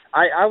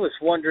 I was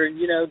wondering,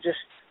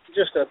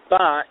 just a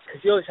thought,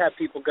 because you always have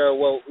people go,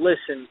 well,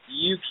 listen,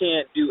 you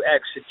can't do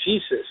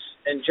exegesis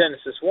in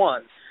Genesis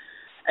 1.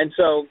 And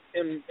so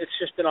it's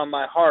just been on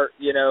my heart,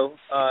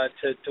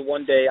 to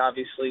one day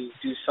obviously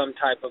do some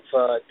type of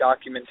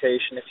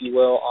documentation, if you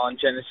will, on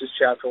Genesis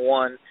chapter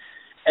 1.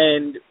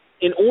 And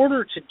in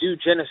order to do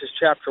Genesis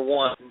chapter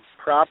 1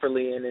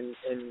 properly and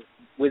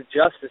with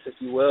justice, if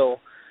you will,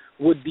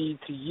 would be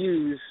to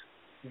use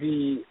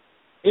the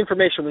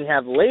information we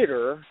have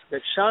later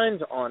that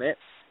shines on it,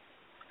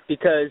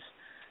 because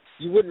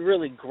you wouldn't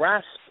really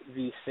grasp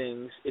these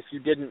things if you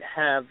didn't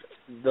have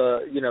the,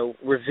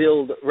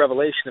 revealed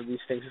revelation of these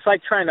things. It's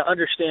like trying to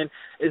understand,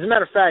 as a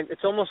matter of fact,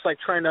 it's almost like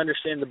trying to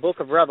understand the book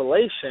of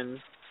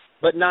Revelation,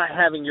 but not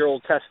having your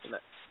Old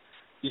Testament.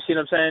 You see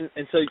what I'm saying?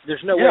 And so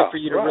there's no way for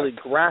you to really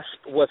grasp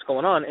what's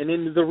going on. And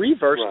then the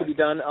reverse could be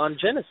done on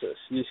Genesis,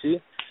 you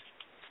see?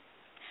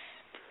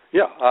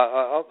 Yeah,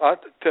 I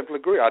tend to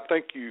agree. I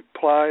think you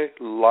apply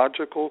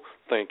logical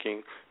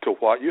thinking to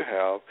what you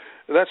have,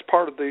 and that's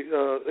part of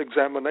the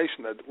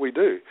examination that we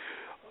do.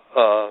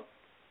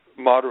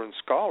 Modern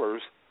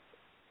scholars,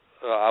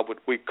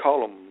 we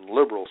call them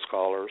liberal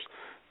scholars,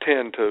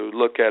 tend to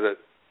look at it,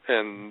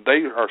 and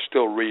they are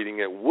still reading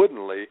it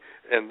woodenly,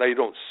 and they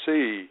don't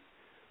see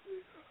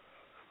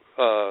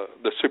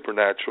the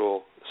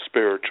supernatural,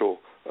 spiritual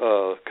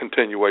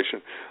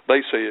continuation.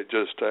 They see it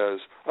just as,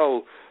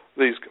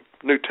 these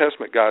New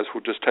Testament guys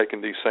were just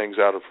taking these things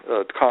out of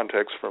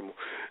context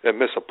and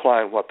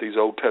misapplying what these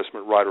Old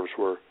Testament writers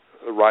were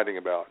writing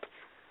about.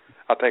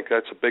 I think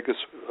that's the biggest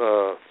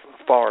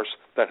farce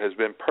that has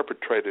been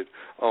perpetrated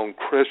on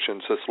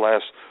Christians this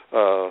last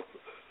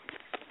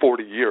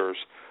 40 years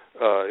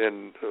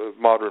in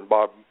modern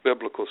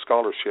biblical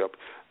scholarship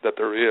that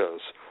there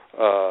is.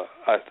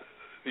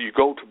 You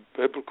go to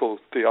biblical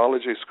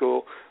theology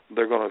school,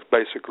 you're going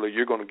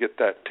to get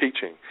that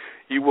teaching.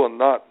 You will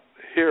not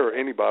hear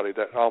anybody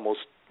that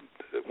almost,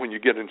 when you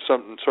get in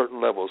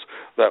certain levels,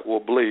 that will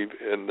believe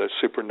in the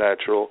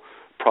supernatural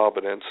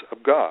providence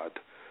of God.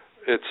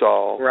 It's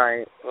all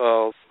right.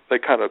 They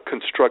kind of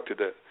constructed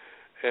it,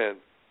 and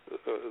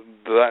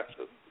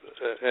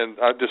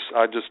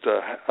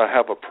I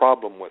have a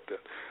problem with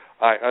it.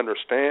 I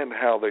understand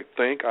how they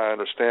think. I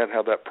understand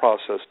how that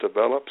process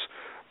develops,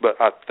 but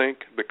I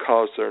think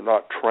because they're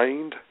not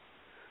trained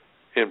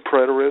in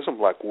preterism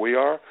like we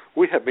are,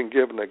 we have been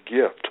given a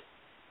gift.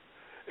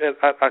 And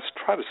I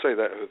try to say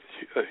that with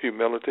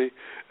humility,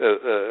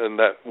 and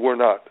that we're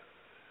not,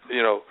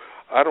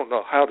 I don't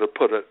know how to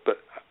put it, but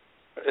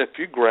if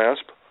you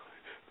grasp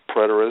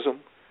preterism,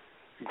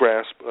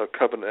 grasp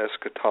covenant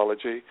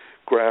eschatology,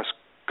 grasp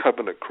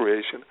covenant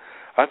creation,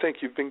 I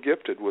think you've been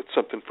gifted with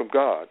something from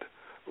God,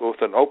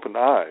 with an open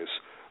eyes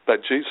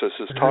that Jesus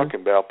is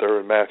talking about there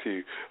in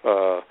Matthew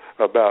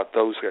about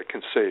those that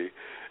can see.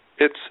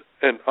 It's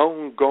an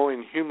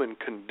ongoing human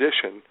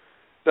condition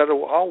that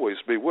will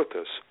always be with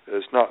us.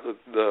 It's not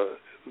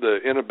the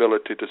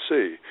inability to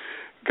see.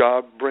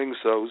 God brings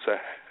those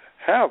that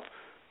have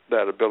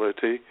that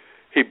ability.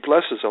 He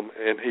blesses them,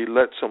 and He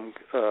lets them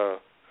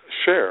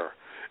share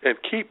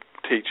and keep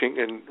teaching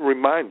and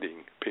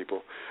reminding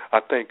people. I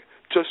think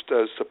just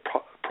as the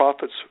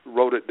prophets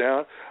wrote it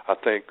down, I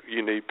think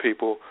you need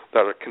people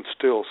that can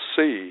still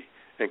see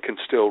and can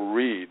still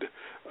read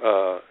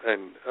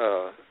and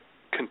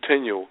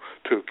continue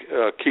to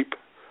keep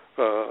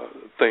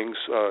things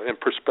in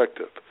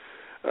perspective.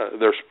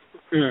 There's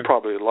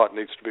probably a lot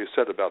needs to be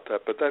said about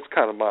that, but that's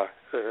kind of my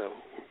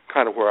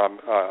where I'm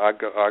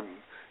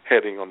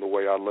heading on the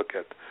way I look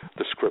at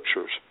the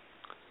scriptures.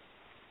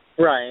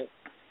 Right.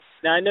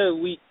 Now I know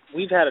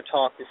we've had a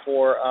talk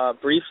before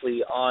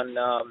briefly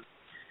on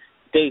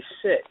day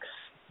 6,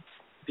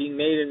 being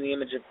made in the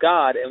image of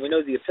God, and we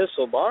know the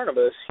Epistle of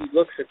Barnabas, he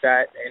looks at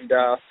that and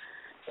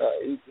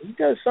he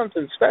does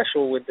something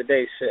special with the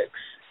day 6.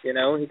 He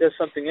does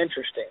something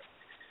interesting.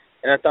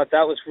 And I thought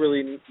that was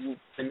really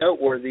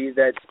noteworthy,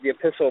 that the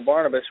Epistle of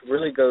Barnabas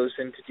really goes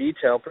into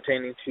detail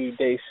pertaining to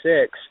day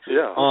 6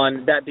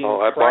 on that being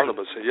Christ.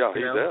 Barnabas, he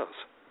does.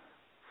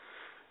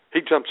 He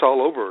jumps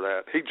all over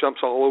that. He jumps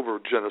all over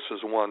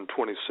Genesis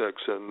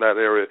 1:26 in that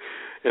area.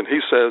 And he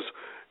says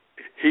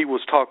he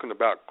was talking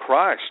about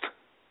Christ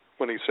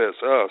when he says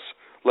us,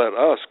 let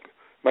us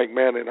make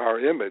man in our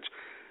image.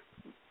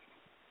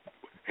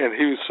 And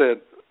he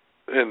said,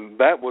 and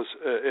that was,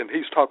 and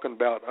he's talking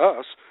about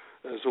us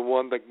as the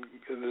one that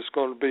is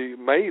going to be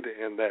made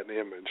in that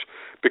image,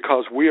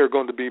 because we are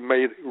going to be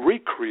made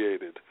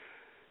recreated.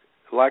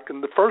 Like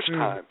in the first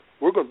time,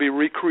 we're going to be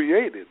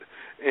recreated.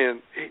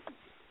 And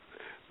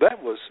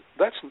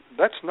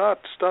that's not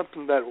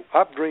something that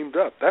I've dreamed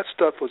up. That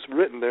stuff was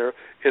written there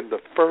in the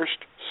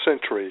first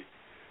century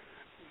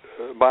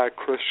by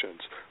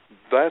Christians.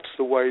 That's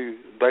the way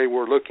they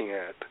were looking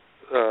at,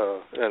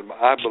 and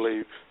I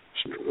believe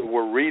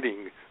we're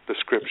reading the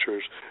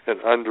Scriptures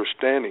and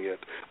understanding it.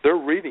 They're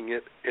reading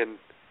it in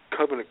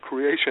covenant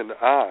creation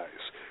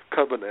eyes,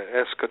 covenant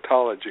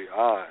eschatology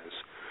eyes.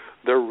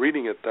 They're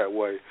reading it that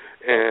way,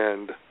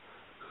 and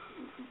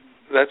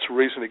that's the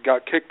reason it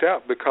got kicked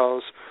out,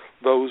 because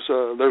there's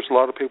a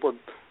lot of people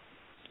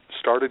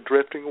started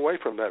drifting away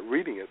from that,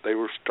 reading it. They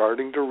were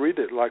starting to read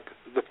it like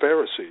the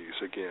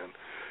Pharisees again,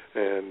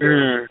 and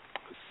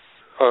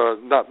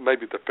not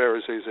maybe the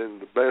Pharisees in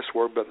the best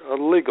word, but a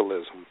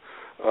legalism,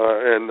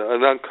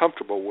 and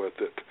uncomfortable with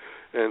it.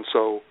 And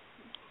so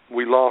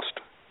we lost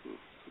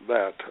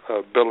that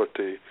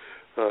ability.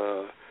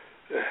 It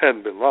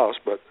hadn't been lost,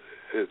 but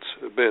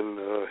it's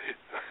been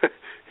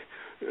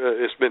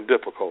it's been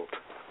difficult.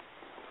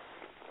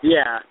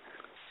 Yeah,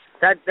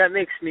 that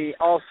makes me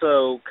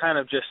also kind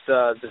of just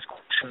this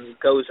question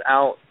goes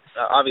out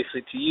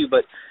obviously to you,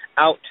 but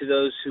out to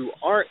those who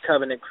aren't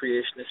covenant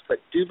creationists but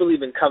do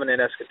believe in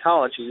covenant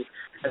eschatology,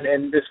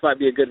 and this might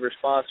be a good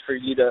response for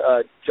you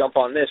to jump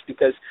on this,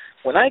 because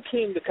when I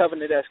came to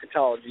covenant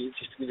eschatology,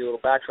 just to give you a little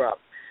backdrop,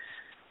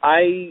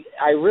 I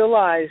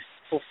realized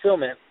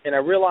fulfillment, and I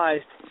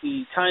realized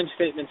the time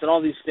statements and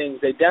all these things,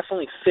 they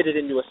definitely fitted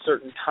into a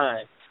certain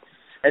time.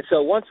 And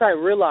so once I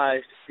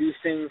realized these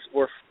things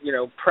were,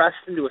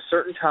 pressed into a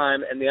certain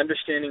time, and the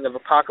understanding of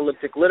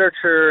apocalyptic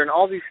literature and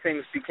all these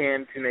things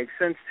began to make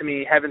sense to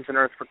me, heavens and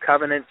earth for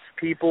covenants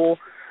people,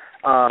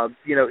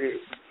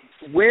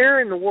 where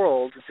in the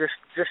world,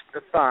 just a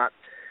thought,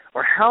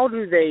 or how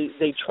do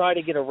they try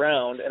to get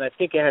around, and I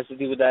think it has to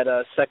do with that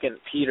 2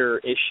 Peter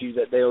issue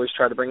that they always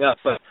try to bring up,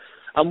 but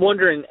I'm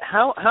wondering,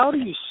 how do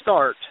you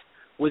start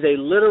with a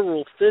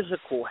literal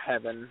physical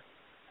heaven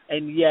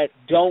and yet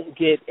don't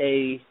get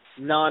a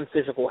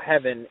non-physical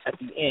heaven at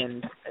the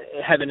end,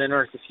 heaven and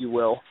earth, if you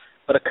will,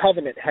 but a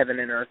covenant heaven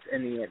and earth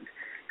in the end?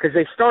 Because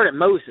they start at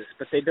Moses,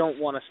 but they don't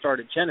want to start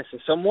at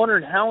Genesis. So I'm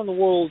wondering, how in the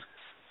world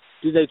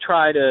do they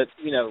try to,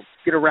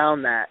 get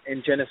around that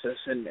in Genesis,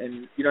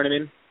 and you know what I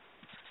mean?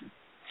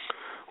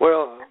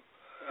 Well,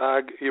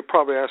 you're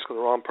probably asking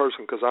the wrong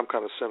person, because I'm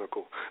kind of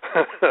cynical.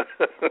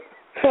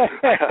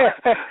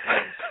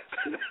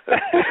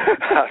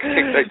 I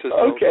think they just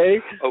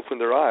don't open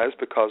their eyes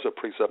because of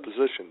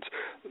presuppositions.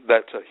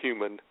 That's a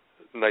human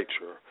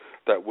nature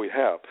that we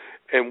have.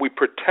 And we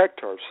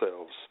protect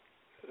ourselves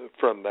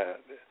from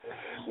that.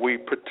 We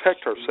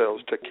protect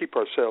ourselves to keep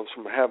ourselves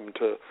from having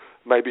to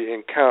maybe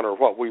encounter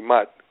what we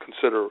might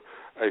consider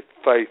a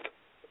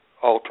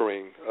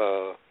faith-altering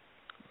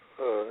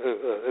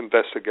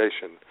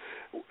investigation.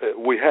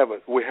 We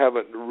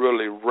haven't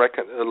really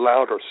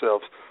allowed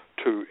ourselves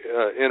to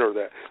enter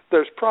that.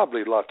 There's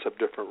probably lots of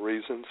different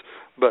reasons,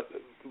 but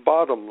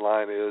bottom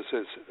line is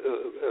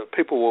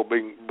people will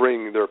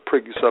bring their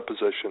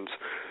presuppositions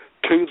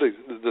to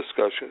the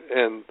discussion,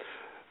 and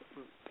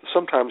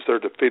sometimes they're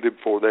defeated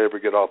before they ever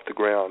get off the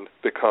ground,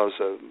 because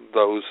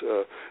those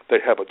they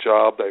have a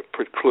job that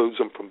precludes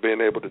them from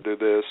being able to do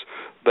this.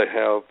 They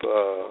have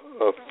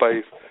a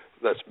faith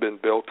that's been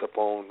built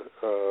upon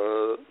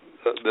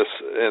this,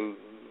 and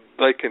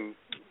they can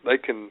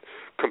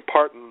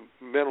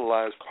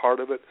compartmentalize part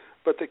of it,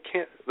 but they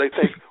can't. They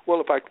think,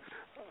 well, if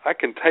I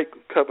can take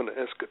covenant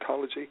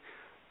eschatology,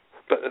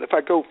 but if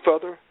I go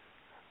further,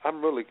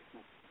 I'm really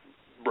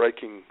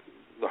breaking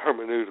the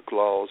hermeneutic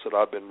laws that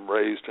I've been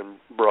raised and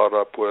brought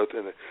up with,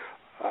 and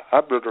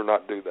I better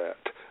not do that.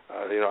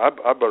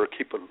 I better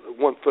keep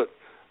one foot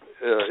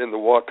in the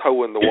water,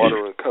 toe in the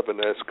water, in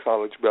covenant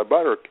eschatology, but I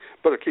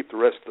better keep the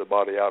rest of the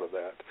body out of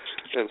that.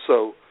 And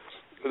so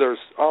there's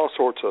all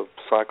sorts of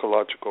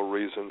psychological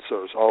reasons.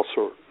 There's all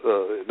sorts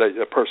that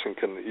a person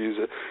can use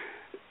it.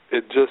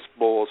 It just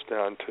boils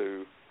down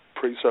to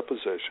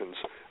presuppositions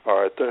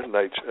are at their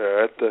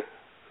nature, at the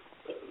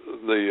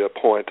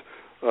point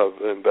of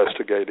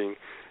investigating.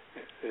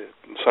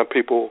 Some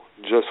people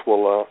just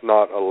will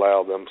not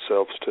allow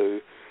themselves to,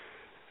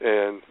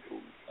 and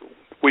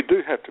we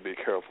do have to be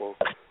careful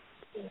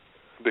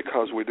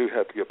because we do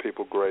have to give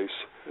people grace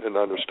and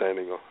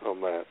understanding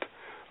on that.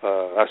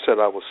 I said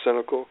I was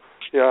cynical.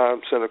 Yeah,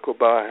 I'm cynical,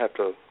 but I have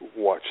to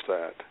watch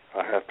that.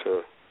 I have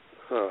to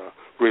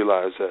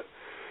realize that,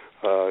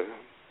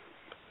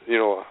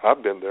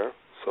 I've been there,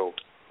 so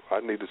I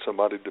needed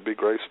somebody to be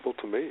graceful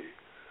to me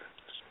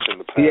in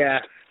the past. Yeah.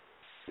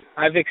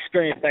 I've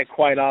experienced that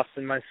quite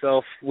often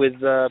myself with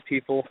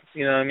people,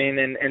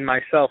 and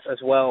myself as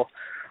well,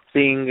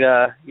 being,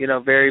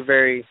 very,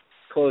 very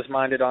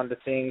close-minded onto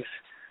things,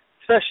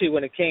 especially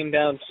when it came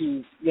down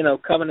to,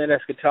 covenant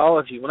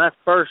eschatology. When I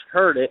first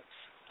heard it,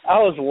 I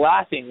was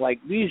laughing. Like,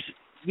 these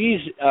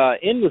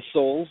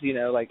imbeciles,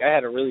 I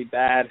had a really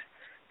bad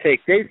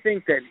take. They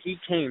think that he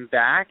came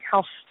back.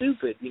 How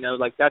stupid,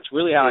 that's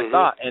really how I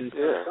thought. And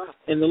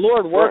the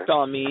Lord worked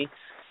on me,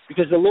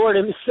 because the Lord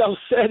himself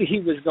said he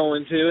was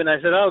going to, and I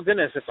said, oh,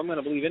 goodness, if I'm going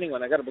to believe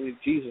anyone, I got to believe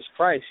Jesus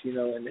Christ,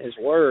 and his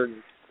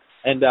word.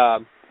 And,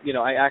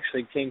 I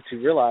actually came to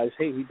realize,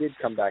 hey, he did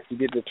come back. He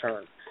did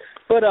return.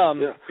 But,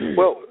 we're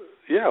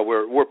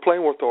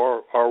playing with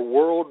our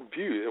world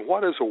view. And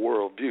what is a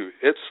world view?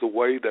 It's the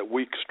way that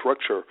we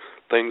structure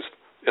things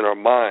in our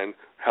mind,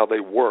 how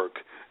they work.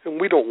 And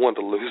we don't want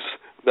to lose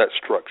that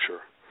structure.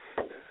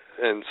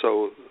 And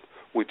so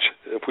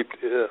if we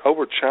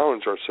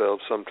over-challenge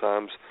ourselves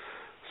sometimes,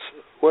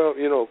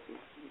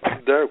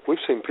 Derek, we've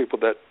seen people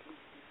that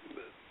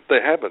they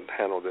haven't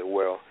handled it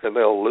well, and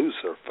they'll lose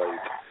their faith,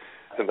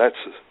 and that's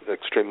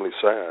extremely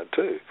sad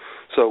too.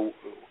 So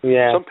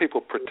some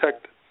people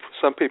protect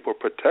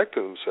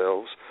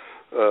themselves,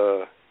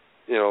 and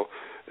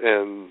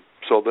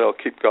so they'll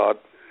keep God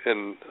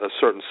in a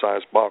certain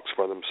size box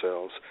for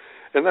themselves,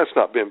 and that's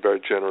not being very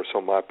generous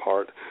on my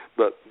part.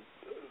 But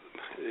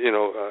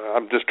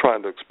I'm just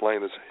trying to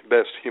explain as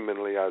best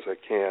humanly as I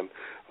can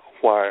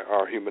why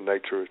our human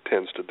nature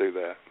tends to do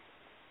that.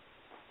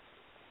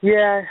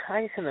 Yeah,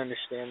 I can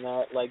understand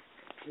that. Like,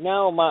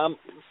 now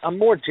I'm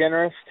more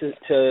generous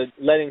to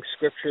letting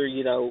Scripture,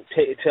 to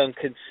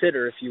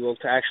consider, if you will,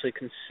 to actually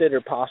consider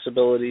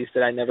possibilities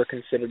that I never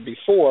considered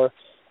before,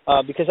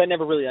 because I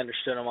never really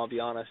understood them, I'll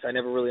be honest. I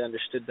never really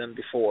understood them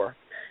before.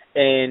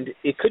 And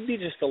it could be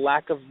just a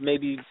lack of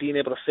maybe being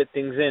able to fit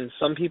things in.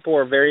 Some people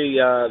are very,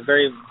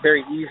 very,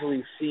 very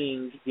easily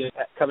seeing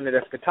covenant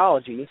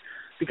eschatology,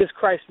 because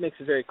Christ makes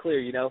it very clear,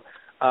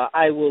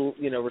 I will,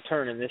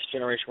 return, and this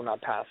generation will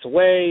not pass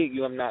away.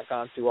 You have not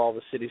gone through all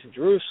the cities of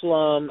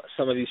Jerusalem,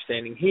 some of you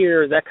standing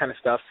here, that kind of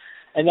stuff.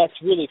 And that's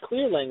really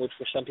clear language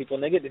for some people.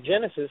 And they get to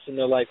Genesis, and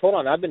they're like, hold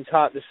on, I've been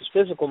taught this is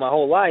physical my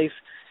whole life,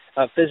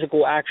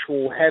 physical,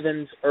 actual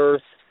heavens,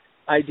 earth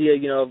idea,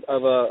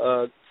 of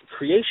a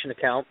creation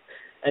account.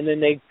 And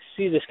then they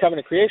see this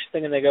covenant creation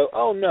thing, and they go,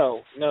 oh,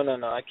 no,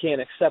 I can't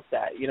accept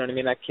that. You know what I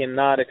mean? I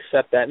cannot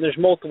accept that. And there's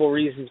multiple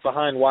reasons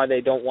behind why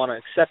they don't want to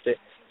accept it.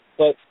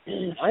 But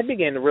I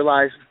began to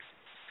realize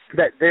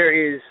that there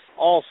is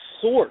all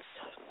sorts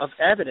of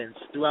evidence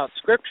throughout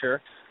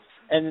Scripture,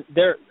 and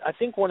I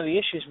think one of the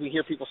issues we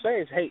hear people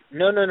say is, hey,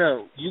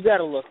 no, you got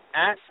to look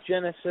at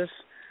Genesis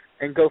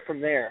and go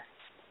from there.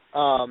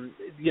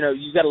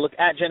 You got to look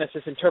at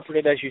Genesis, interpret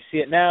it as you see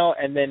it now,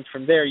 and then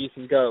from there you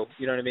can go,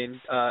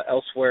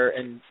 elsewhere,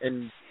 and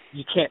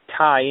you can't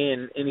tie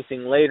in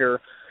anything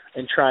later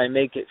and try and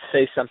make it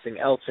say something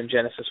else in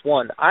Genesis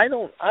 1. I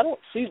don't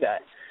see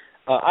that.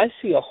 I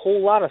see a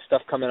whole lot of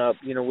stuff coming up,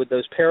 with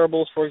those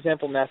parables, for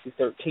example, Matthew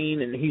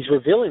 13, and he's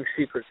revealing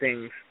secret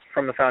things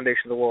from the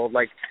foundation of the world,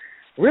 like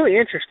really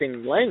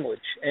interesting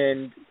language,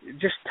 and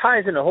just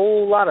ties in a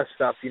whole lot of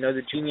stuff,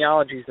 the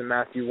genealogies in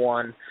Matthew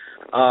 1,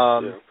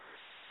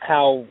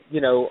 how,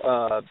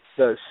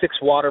 the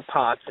 6 water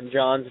pots in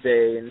John's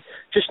day, and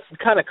just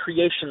kind of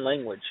creation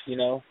language,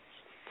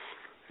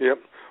 Yep.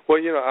 Well,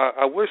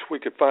 I wish we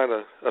could find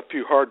a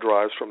few hard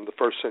drives from the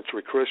first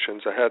century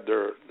Christians that had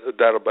their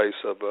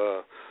database of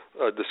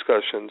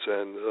discussions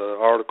and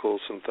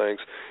articles and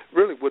things. It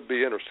really would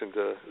be interesting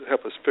to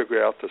help us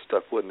figure out this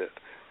stuff, wouldn't it?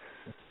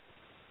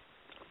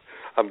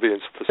 I'm being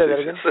facetious. Say that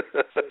again?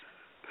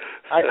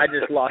 I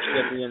just lost you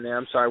at the end there.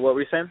 I'm sorry. What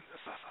were you saying?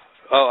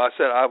 Oh, I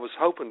said I was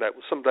hoping that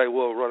someday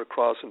we'll run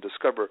across and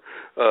discover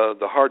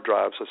the hard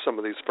drives of some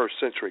of these first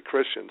century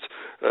Christians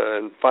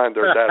and find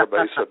their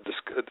database of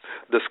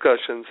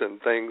discussions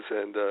and things,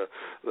 and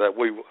that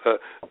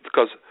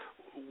because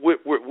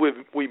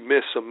we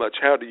miss so much.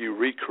 How do you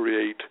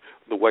recreate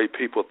the way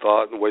people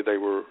thought and the way they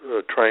were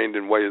trained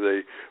and the way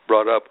they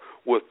brought up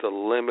with the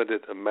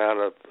limited amount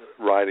of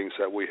writings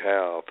that we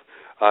have?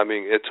 I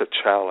mean, it's a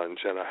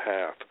challenge and a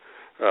half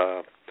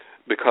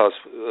because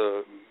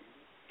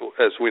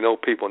as we know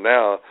people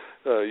now,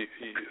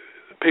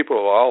 people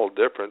are all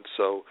different,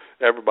 so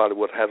everybody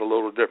would have a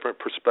little different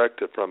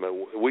perspective from it.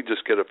 We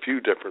just get a few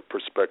different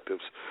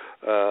perspectives,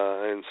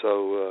 and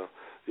so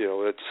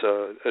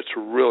it's a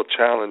real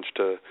challenge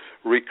to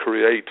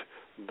recreate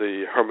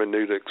the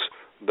hermeneutics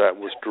that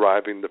was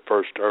driving the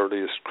first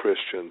earliest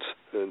Christians,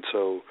 and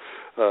so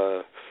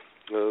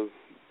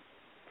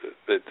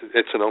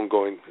it's an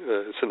ongoing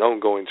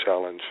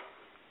challenge.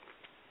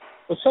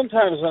 Well,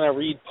 sometimes when I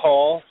read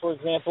Paul, for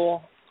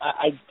example,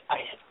 I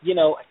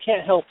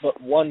can't help but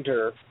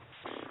wonder,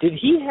 did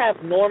he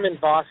have Norman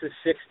Voss's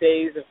 6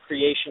 Days of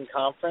Creation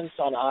Conference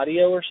on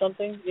audio or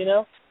something,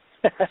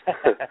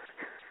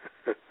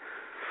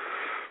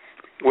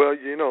 Well,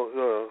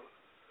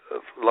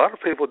 a lot of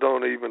people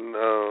don't even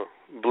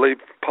believe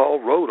Paul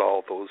wrote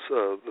all those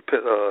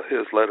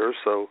his letters.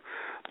 So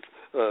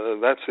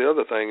that's the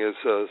other thing is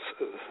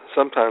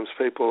sometimes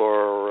people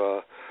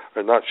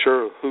are not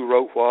sure who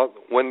wrote what,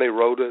 when they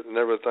wrote it, and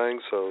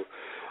everything. So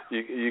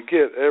you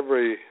get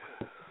every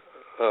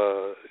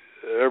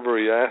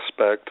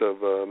aspect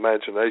of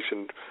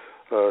imagination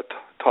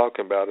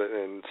talking about it,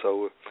 and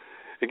so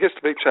it gets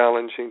to be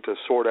challenging to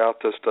sort out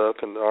this stuff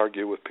and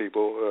argue with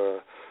people.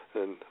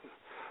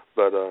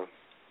 But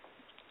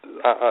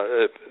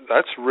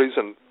that's the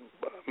reason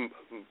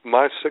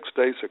my 6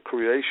 days of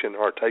creation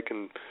are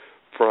taken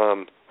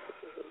from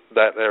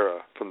that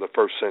era, from the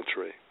first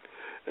century.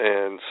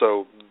 And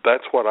so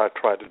that's what I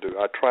try to do.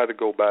 I try to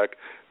go back,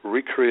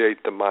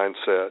 recreate the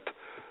mindset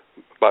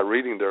by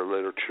reading their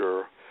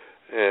literature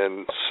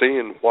and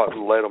seeing what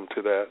led them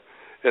to that.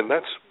 And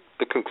that's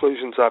the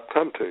conclusions I've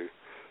come to.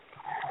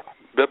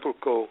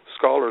 Biblical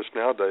scholars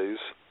nowadays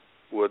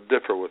would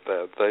differ with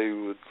that. They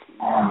would,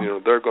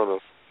 they're going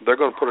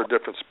to put a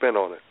different spin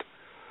on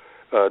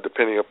it,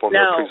 depending upon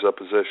their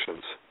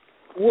presuppositions.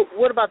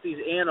 What about these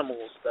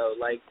animals, though?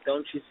 Like,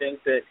 don't you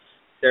think that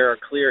there are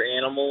clear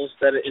animals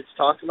that it's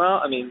talked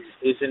about? I mean,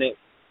 isn't it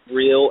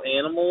real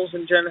animals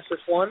in Genesis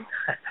 1?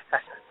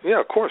 Yeah,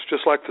 of course.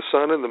 Just like the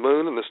sun and the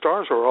moon and the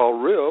stars are all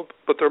real,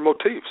 but they're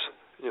motifs,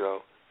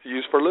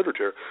 used for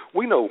literature.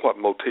 We know what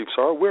motifs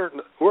are.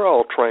 We're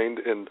all trained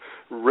in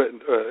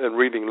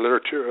reading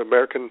literature,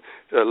 American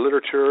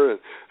literature and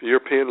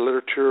European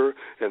literature,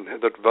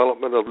 and the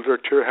development of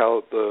literature.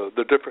 How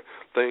the different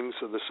things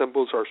and the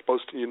symbols are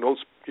supposed to.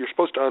 You're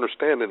supposed to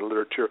understand in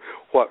literature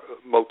what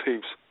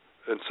motifs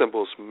and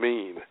symbols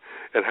mean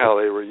and how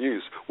they were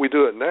used. We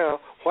do it now.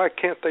 Why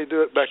can't they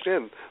do it back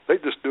then? They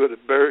just do it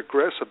very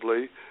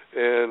aggressively,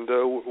 and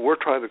we're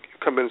trying to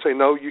come in and say,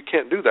 no, you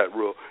can't do that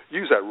rule.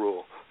 Use that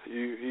rule.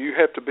 You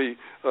have to be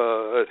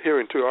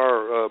adhering to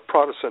our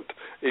Protestant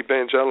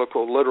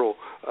evangelical literal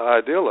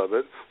ideal of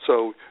it,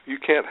 so you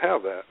can't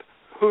have that.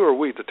 Who are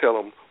we to tell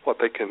them what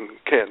they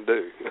can't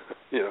do?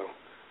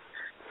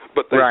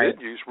 But they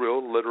did use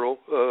real literal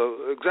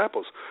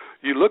examples.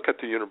 You look at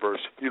the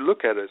universe, you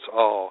look at its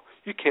all.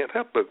 You can't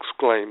help but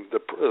exclaim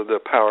the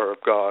power of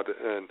God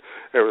and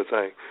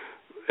everything.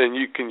 And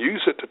you can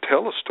use it to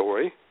tell a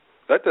story.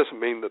 That doesn't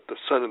mean that the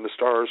sun and the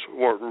stars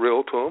weren't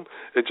real to them.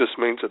 It just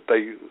means that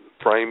they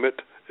frame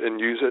it and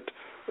use it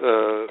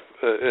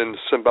in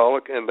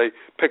symbolic, and they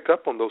picked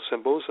up on those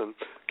symbols and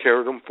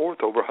carried them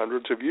forth over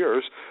hundreds of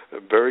years,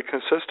 very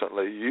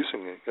consistently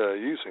using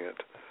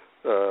it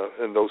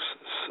in those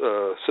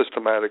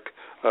systematic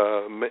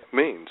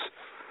means.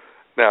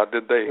 Now,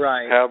 did they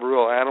have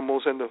real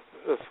animals into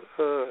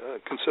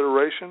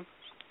consideration?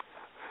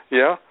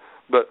 Yeah,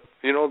 but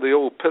the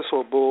old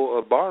pistol bull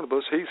of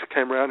Barnabas, he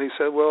came around and he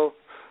said, well,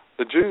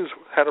 the Jews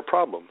had a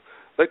problem.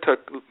 They took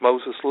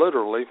Moses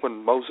literally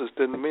when Moses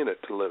didn't mean it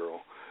to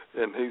literal.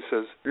 And he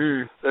says,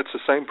 that's the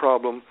same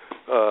problem.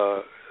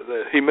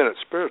 He meant it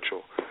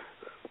spiritual.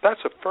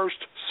 That's a first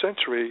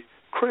century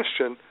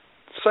Christian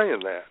saying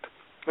that.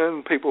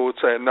 And people would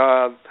say,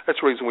 nah, that's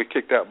the reason we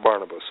kicked out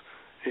Barnabas.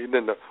 He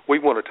didn't. We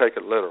want to take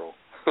it literal.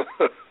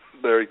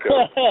 There you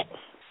go.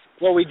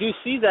 Well, we do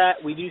see that.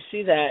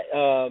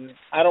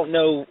 I don't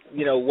know,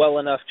 well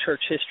enough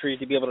church history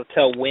to be able to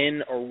tell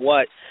when or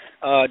what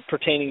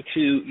pertaining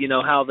to,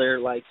 how they're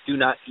like, do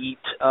not eat,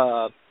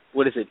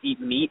 eat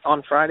meat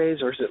on Fridays,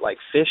 or is it like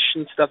fish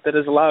and stuff that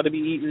is allowed to be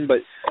eaten? But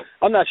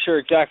I'm not sure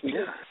exactly.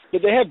 Yeah.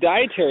 But they have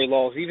dietary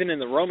laws, even in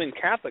the Roman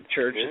Catholic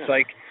Church. Yeah. It's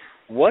like,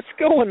 what's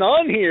going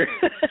on here?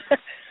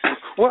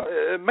 Well,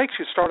 it makes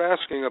you start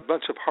asking a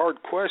bunch of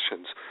hard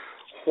questions.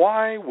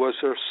 Why was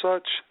there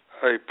such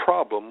a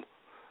problem?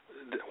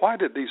 Why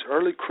did these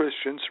early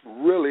Christians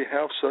really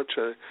have such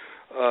a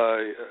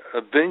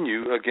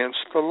venue against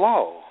the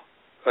law,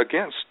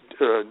 against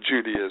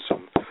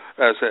Judaism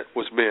as it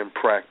was being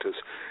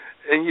practiced?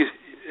 And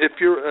if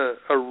you're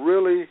a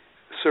really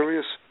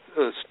serious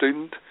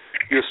student,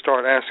 you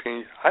start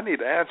asking, I need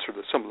to answer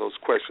some of those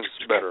questions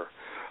better.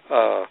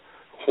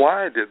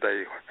 How did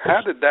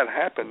that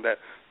happen? That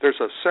there's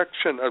a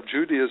section of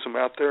Judaism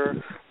out there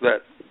that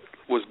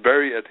was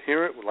very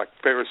adherent, like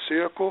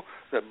Pharisaical,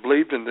 that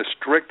believed in the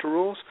strict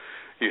rules.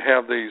 You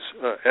have these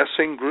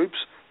Essene groups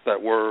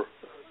that were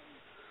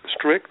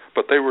strict,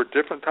 but they were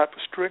different type of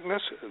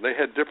strictness. They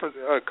had different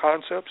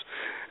concepts.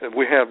 And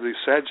we have these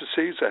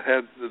Sadducees that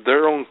had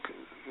their own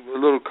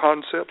little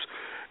concepts.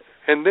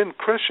 And then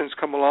Christians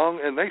come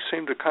along, and they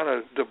seem to kind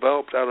of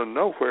develop out of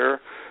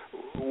nowhere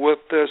with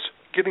this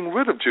getting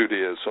rid of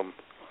Judaism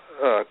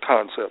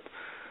concept.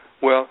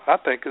 Well, I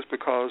think it's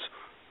because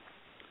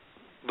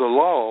the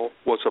law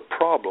was a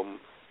problem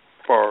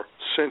for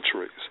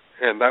centuries,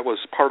 and that was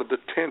part of the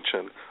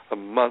tension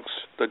amongst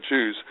the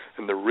Jews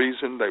and the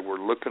reason they were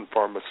looking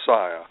for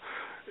Messiah.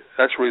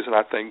 that's the reason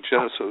I think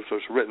Genesis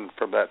was written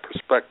from that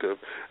perspective,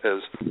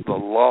 as the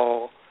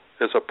law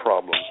is a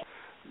problem,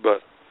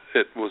 but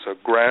it was a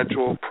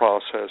gradual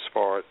process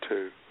for it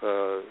to,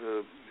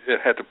 it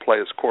had to play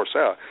its course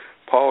out.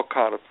 Paul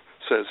kind of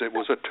says it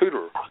was a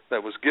tutor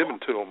that was given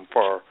to them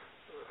for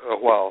a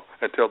while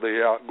until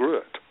they outgrew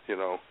it, you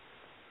know.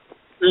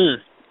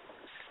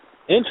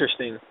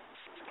 Interesting.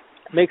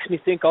 Makes me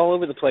think all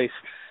over the place.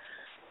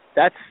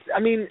 This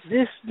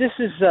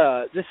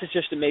is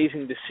just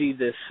amazing to see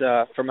this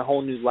from a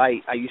whole new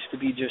light. I used to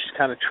be just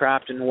kind of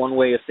trapped in one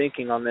way of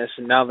thinking on this,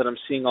 and now that I'm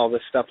seeing all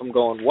this stuff, I'm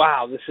going,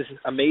 wow, this is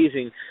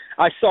amazing.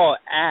 I saw an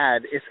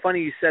ad. It's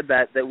funny you said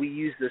that we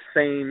use the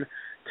same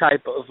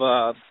type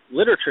of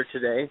literature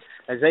today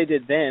as they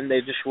did then. They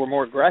just were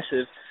more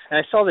aggressive. And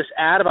I saw this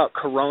ad about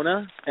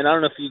Corona, and I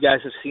don't know if you guys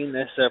have seen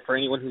this for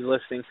anyone who's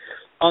listening.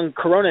 On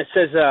Corona, it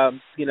says,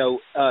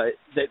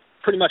 that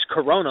pretty much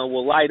Corona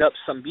will light up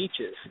some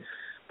beaches.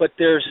 But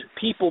there's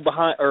people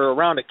behind or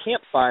around a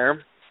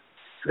campfire.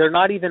 They're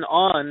not even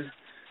on,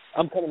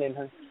 I'm coming in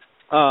here.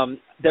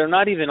 They're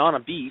not even on a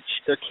beach.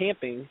 They're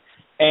camping.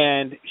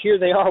 And here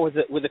they are with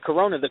the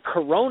Corona. The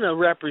Corona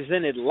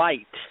represented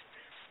light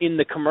in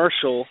the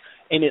commercial,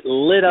 and it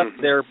lit up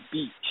their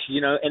beach,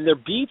 you know, and their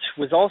beach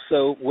was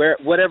also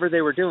whatever they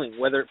were doing,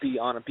 whether it be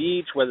on a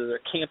beach, whether they're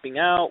camping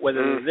out,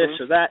 whether they're this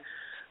or that.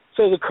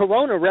 So the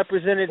Corona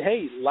represented,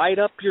 hey, light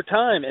up your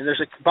time, and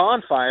there's a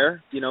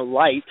bonfire, you know,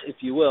 light, if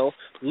you will,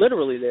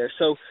 literally there.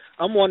 So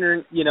I'm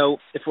wondering, you know,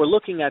 if we're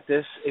looking at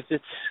this, if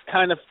it's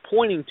kind of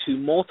pointing to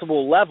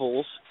multiple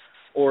levels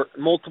or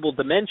multiple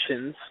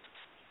dimensions,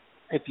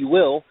 if you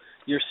will.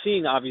 You're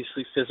seeing,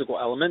 obviously, physical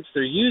elements.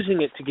 They're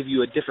using it to give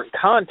you a different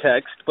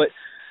context, but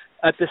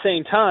at the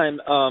same time,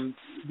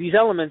 these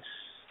elements,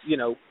 you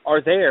know,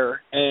 are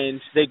there,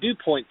 and they do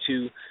point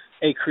to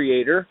a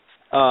creator.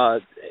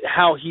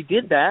 How he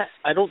did that,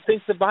 I don't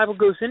think the Bible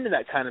goes into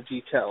that kind of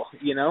detail,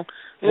 you know?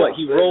 Yeah, what,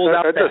 he rolled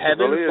out the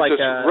heavens really, like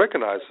just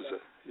recognizes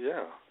it,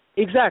 yeah.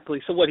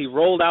 Exactly. So what, he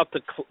rolled out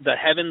the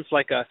heavens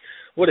like a,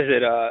 what is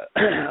it,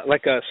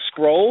 like a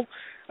scroll?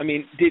 I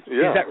mean, is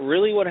that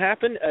really what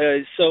happened?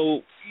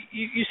 So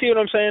you see what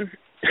I'm saying?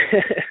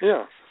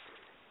 Yeah.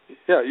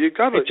 Yeah, you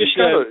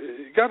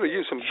gotta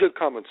use some good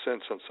common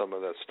sense on some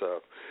of that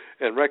stuff,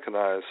 and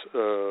recognize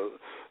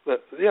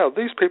that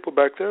these people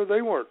back there,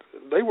 they were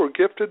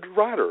gifted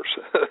writers.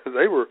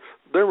 they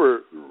were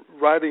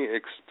writing.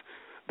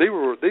 These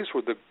were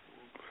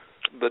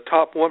the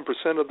top 1%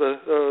 of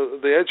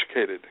the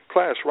educated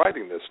class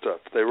writing this stuff.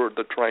 They were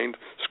the trained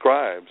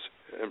scribes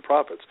and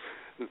prophets,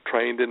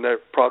 trained in their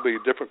probably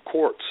different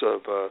courts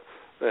of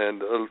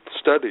and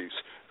studies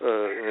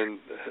and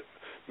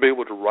be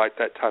able to write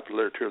that type of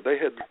literature. They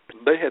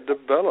had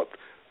developed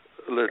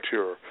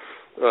literature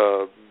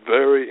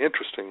very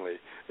interestingly,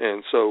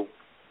 and so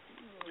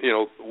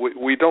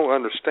we don't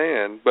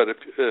understand, but if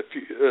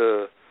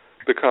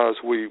because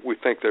we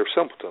think they're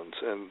simpletons,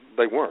 and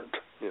they weren't.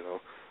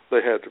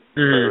 They had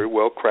very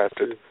well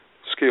crafted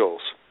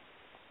skills.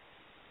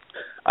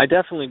 I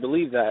definitely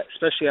believe that,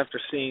 especially after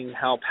seeing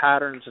how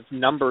patterns of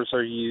numbers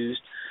are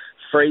used,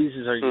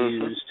 phrases are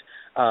used,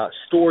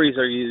 stories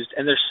are used,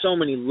 and there's so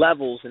many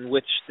levels in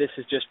which this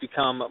has just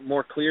become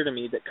more clear to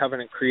me that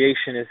covenant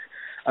creation is,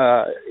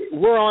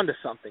 we're onto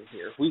something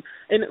here.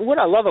 And what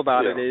I love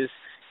about it is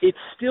it's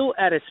still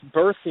at its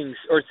birthing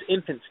or its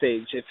infant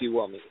stage, if you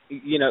will.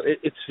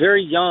 It's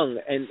very young,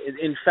 and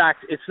in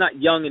fact, it's not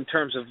young in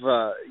terms of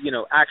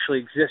actually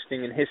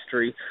existing in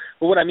history.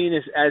 But what I mean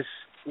is, as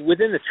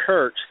within the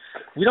church,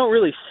 we don't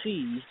really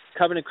see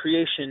covenant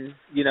creation,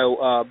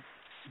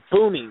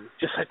 booming,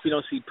 just like we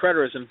don't see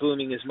preterism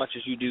booming as much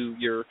as you do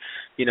your,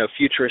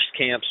 futurist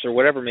camps or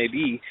whatever it may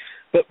be.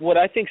 But what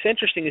I think is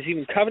interesting is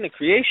even covenant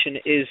creation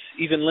is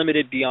even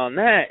limited beyond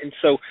that. And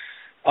so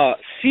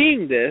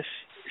seeing this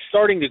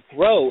starting to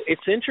grow,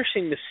 it's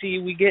interesting to see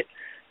we get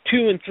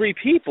 2 and 3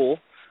 people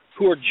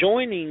who are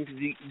joining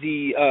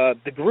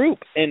the group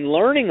and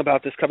learning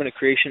about this covenant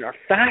creation are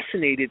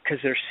fascinated because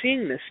they're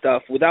seeing this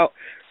stuff without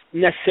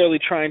necessarily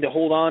trying to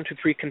hold on to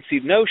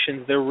preconceived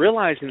notions. They're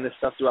realizing this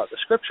stuff throughout the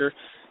Scripture,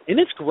 and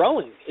it's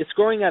growing. It's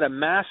growing at a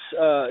mass.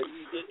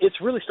 It's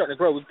really starting to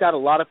grow. We've got a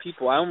lot of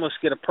people. I almost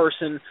get a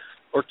person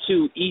or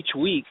 2 each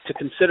week to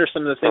consider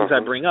some of the things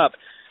I bring up,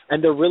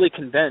 and they're really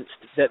convinced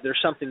that there's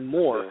something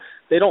more.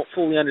 They don't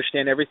fully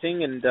understand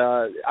everything, and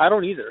I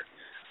don't either.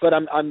 But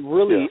I'm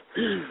really,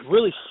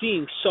 really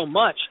seeing so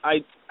much.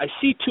 I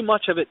see too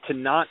much of it to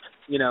not,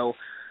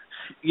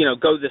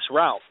 go this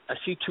route. I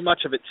see too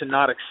much of it to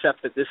not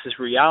accept that this is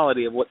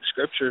reality of what the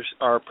Scriptures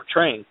are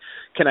portraying.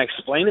 Can I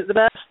explain it the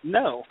best?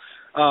 No.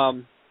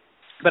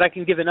 But I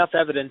can give enough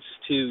evidence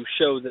to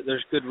show that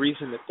there's good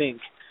reason to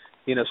think,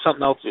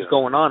 something else is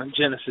going on in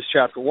Genesis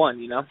chapter 1,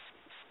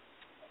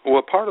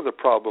 Well, part of the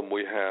problem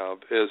we have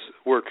is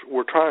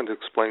we're trying to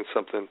explain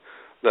something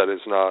that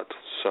is not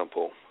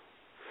simple.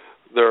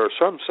 There are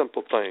some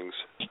simple things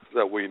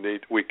that we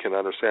can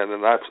understand,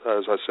 and that's,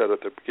 as I said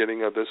at the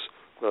beginning of this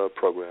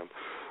program,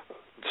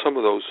 some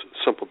of those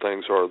simple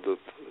things are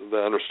the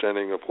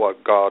understanding of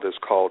what God has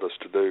called us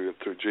to do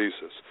through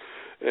Jesus.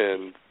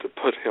 and to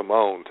put him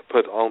on, to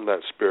put on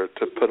that spirit,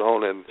 to put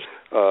on and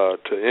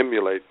to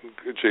emulate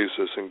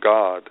Jesus and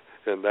God.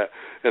 And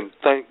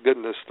thank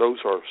goodness those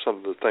are some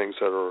of the things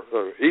that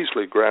are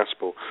easily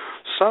graspable.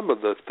 Some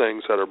of the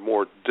things that are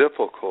more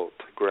difficult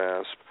to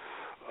grasp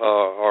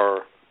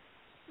are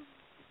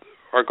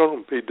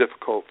going to be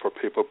difficult for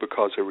people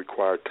because they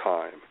require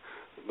time.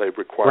 They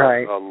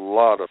require a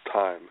lot of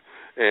time,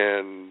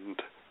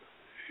 and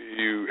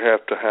you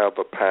have to have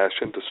a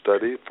passion to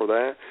study for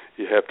that.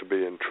 You have to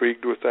be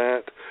intrigued with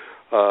that,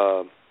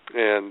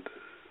 and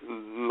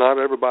not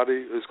everybody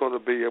is going to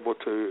be able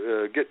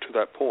to get to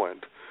that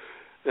point.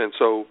 And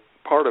so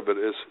part of it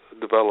is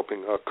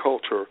developing a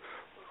culture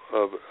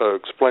of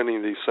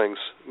explaining these things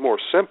more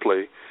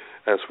simply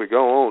as we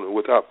go on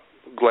without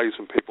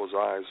glazing people's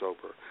eyes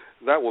over.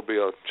 That will be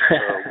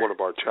one of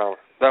our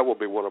That will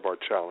be one of our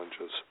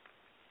challenges.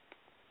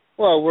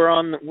 Well, we're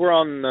on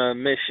the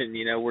mission.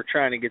 We're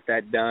trying to get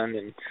that done,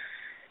 and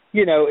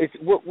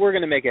we're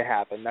going to make it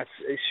happen.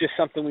 It's just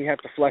something we have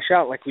to flesh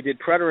out, like we did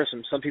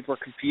preterism. Some people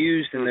are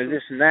confused and they're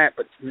this and that,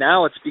 but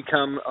now it's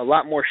become a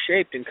lot more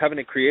shaped, and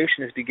covenant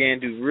creation has began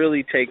to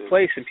really take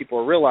place, and people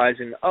are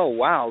realizing, oh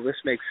wow, this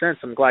makes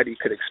sense. I'm glad you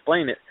could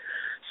explain it.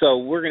 So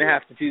we're going to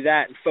have to do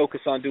that and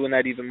focus on doing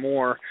that even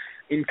more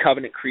in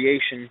covenant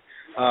creation.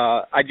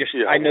 I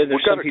know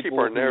there's some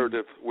people.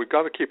 We've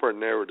got to keep our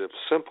narrative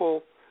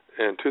simple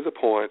and to the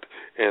point,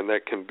 and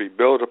that can be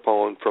built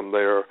upon from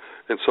there,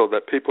 and so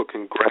that people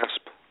can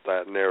grasp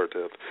that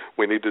narrative.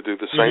 We need to do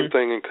the same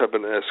thing in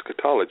covenant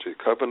eschatology.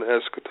 Covenant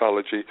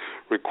eschatology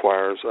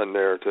requires a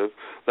narrative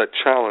that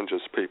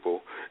challenges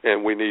people,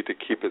 and we need to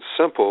keep it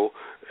simple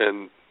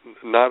and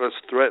not as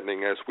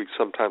threatening as we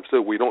sometimes do.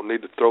 We don't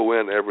need to throw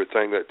in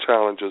everything that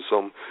challenges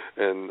them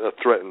and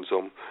threatens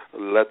them.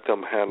 Let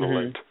them handle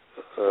it.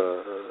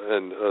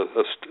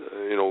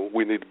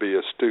 We need to be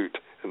astute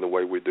in the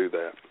way we do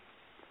that.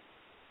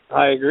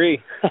 I agree.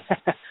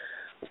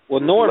 Well,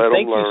 Norm,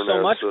 thank you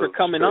so much for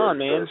coming on,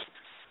 man.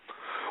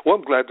 Well,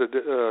 I'm glad to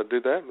do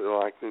that.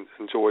 I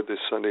enjoyed this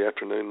Sunday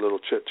afternoon little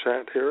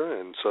chit-chat here.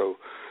 And so,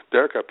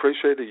 Derek, I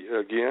appreciate it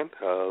again,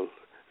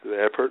 the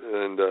effort,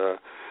 and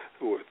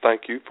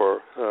thank you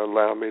for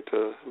allowing me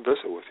to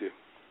visit with you.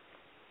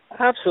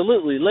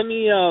 Absolutely. Let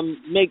me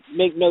make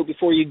note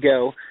before you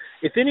go.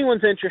 If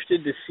anyone's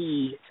interested to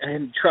see,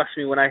 and trust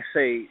me when I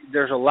say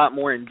there's a lot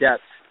more in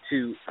depth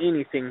to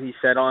anything he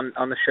said on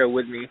the show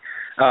with me,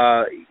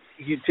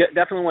 you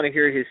definitely want to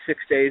hear his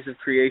 6 days of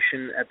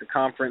creation at the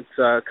conference,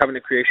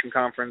 Covenant Creation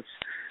Conference.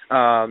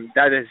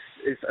 That is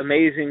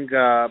amazing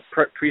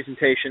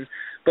presentation.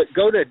 But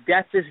go to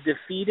Death is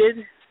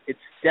Defeated. It's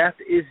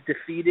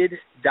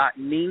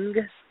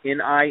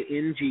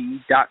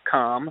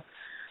deathisdefeated.ning.com.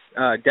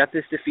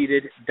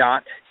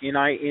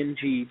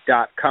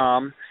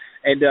 deathisdefeated.ning.com.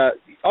 And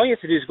all you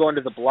have to do is go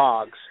into the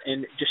blogs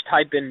and just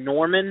type in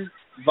Norman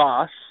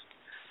Voss.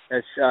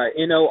 That's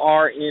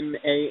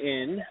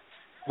Norman,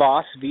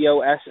 Voss,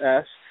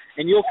 Voss,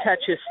 and you'll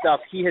catch his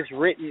stuff. He has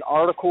written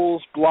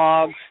articles,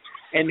 blogs,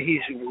 and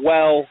he's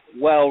well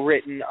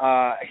written.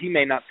 He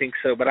may not think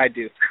so, but I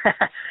do.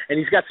 And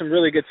he's got some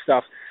really good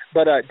stuff.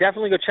 But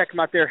definitely go check him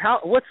out there.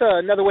 What's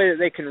another way that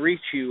they can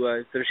reach you?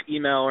 If there's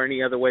email or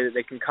any other way that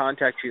they can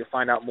contact you to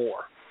find out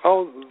more?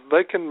 Oh,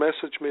 they can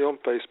message me on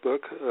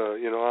Facebook.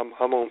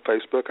 I'm on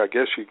Facebook. I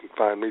guess you can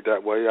find me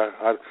that way.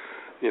 I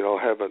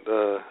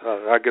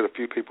get a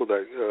few people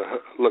that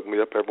look me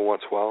up every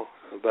once in a while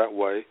that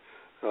way.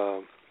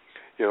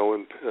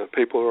 And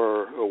people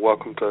are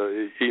welcome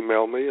to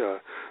email me.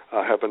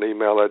 I have an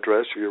email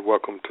address. You're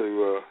welcome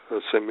to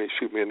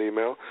shoot me an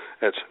email.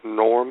 That's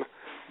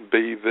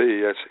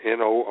NormBV. That's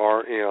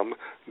NORM,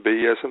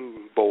 B as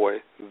in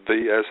boy,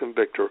 V as in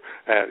Victor,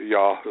 at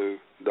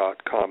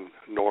yahoo.com.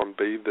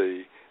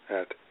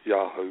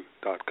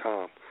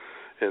 NormBV@yahoo.com.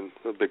 And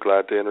I'd be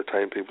glad to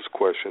entertain people's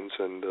questions.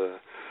 And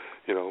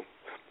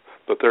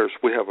but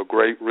we have a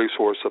great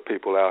resource of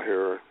people out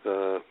here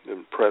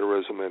in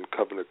preterism and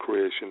covenant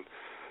creation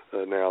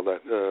now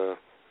that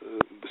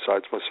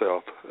besides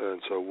myself,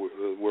 and so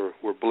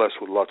we're blessed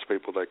with lots of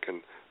people that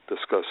can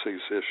discuss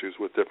these issues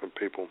with different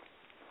people.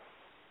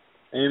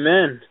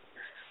 Amen.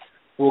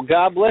 Well,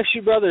 God bless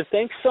you, brother.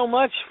 Thanks so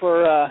much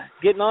for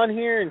getting on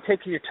here and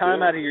taking your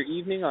time out of your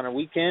evening on a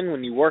weekend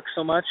when you work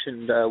so much,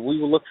 and we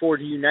will look forward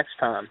to you next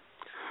time.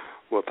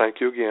 Well,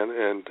 thank you again,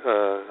 and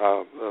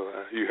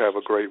you have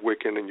a great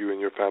weekend, and you and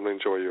your family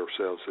enjoy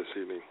yourselves this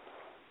evening.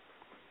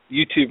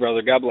 You too,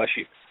 brother. God bless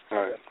you. All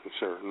right.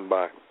 Sure.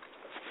 Bye.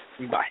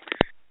 Bye.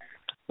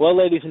 Well,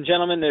 ladies and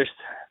gentlemen, there's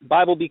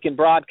Bible Beacon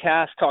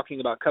broadcast talking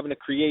about covenant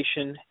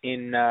creation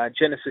in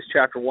Genesis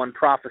chapter 1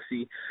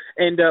 prophecy.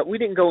 And we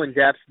didn't go in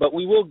depth, but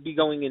we will be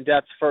going in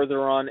depth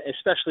further on,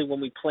 especially when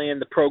we plan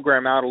the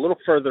program out a little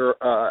further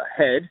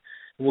ahead.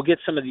 We'll get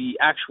some of the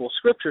actual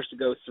scriptures to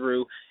go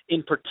through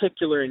in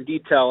particular in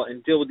detail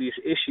and deal with these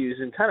issues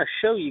and kind of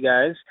show you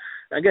guys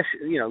I guess,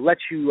 let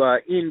you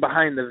in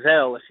behind the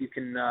veil if you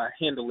can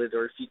handle it,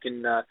 or if you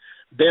can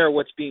bear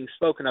what's being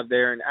spoken of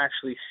there and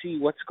actually see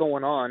what's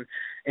going on.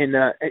 And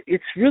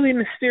it's really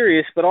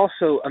mysterious, but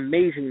also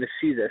amazing to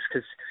see this,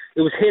 because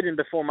it was hidden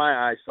before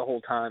my eyes the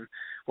whole time.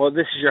 Well,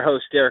 this is your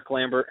host, Derek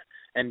Lambert,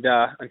 and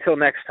until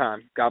next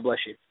time, God bless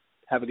you.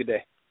 Have a good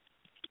day.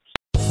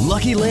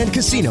 Lucky Land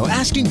Casino,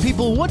 asking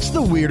people, what's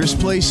the weirdest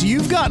place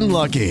you've gotten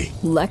lucky?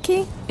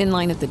 Lucky? In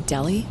line at the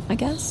deli, I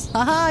guess?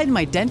 Aha, in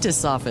my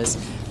dentist's office.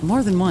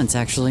 More than once,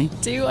 actually.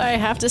 Do I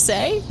have to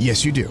say?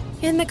 Yes, you do.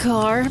 In the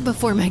car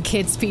before my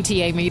kids'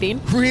 PTA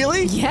meeting.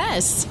 Really?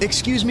 Yes.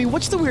 Excuse me,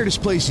 what's the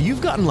weirdest place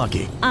you've gotten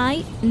lucky?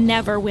 I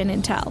never win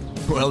and tell.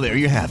 Well, there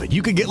you have it.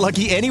 You can get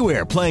lucky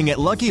anywhere, playing at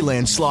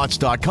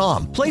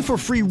LuckyLandSlots.com. Play for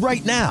free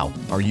right now.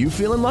 Are you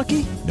feeling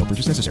lucky? No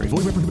purchase necessary.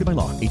 Void where prohibited by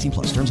law.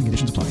 18+. Terms and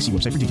conditions apply. See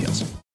website for details.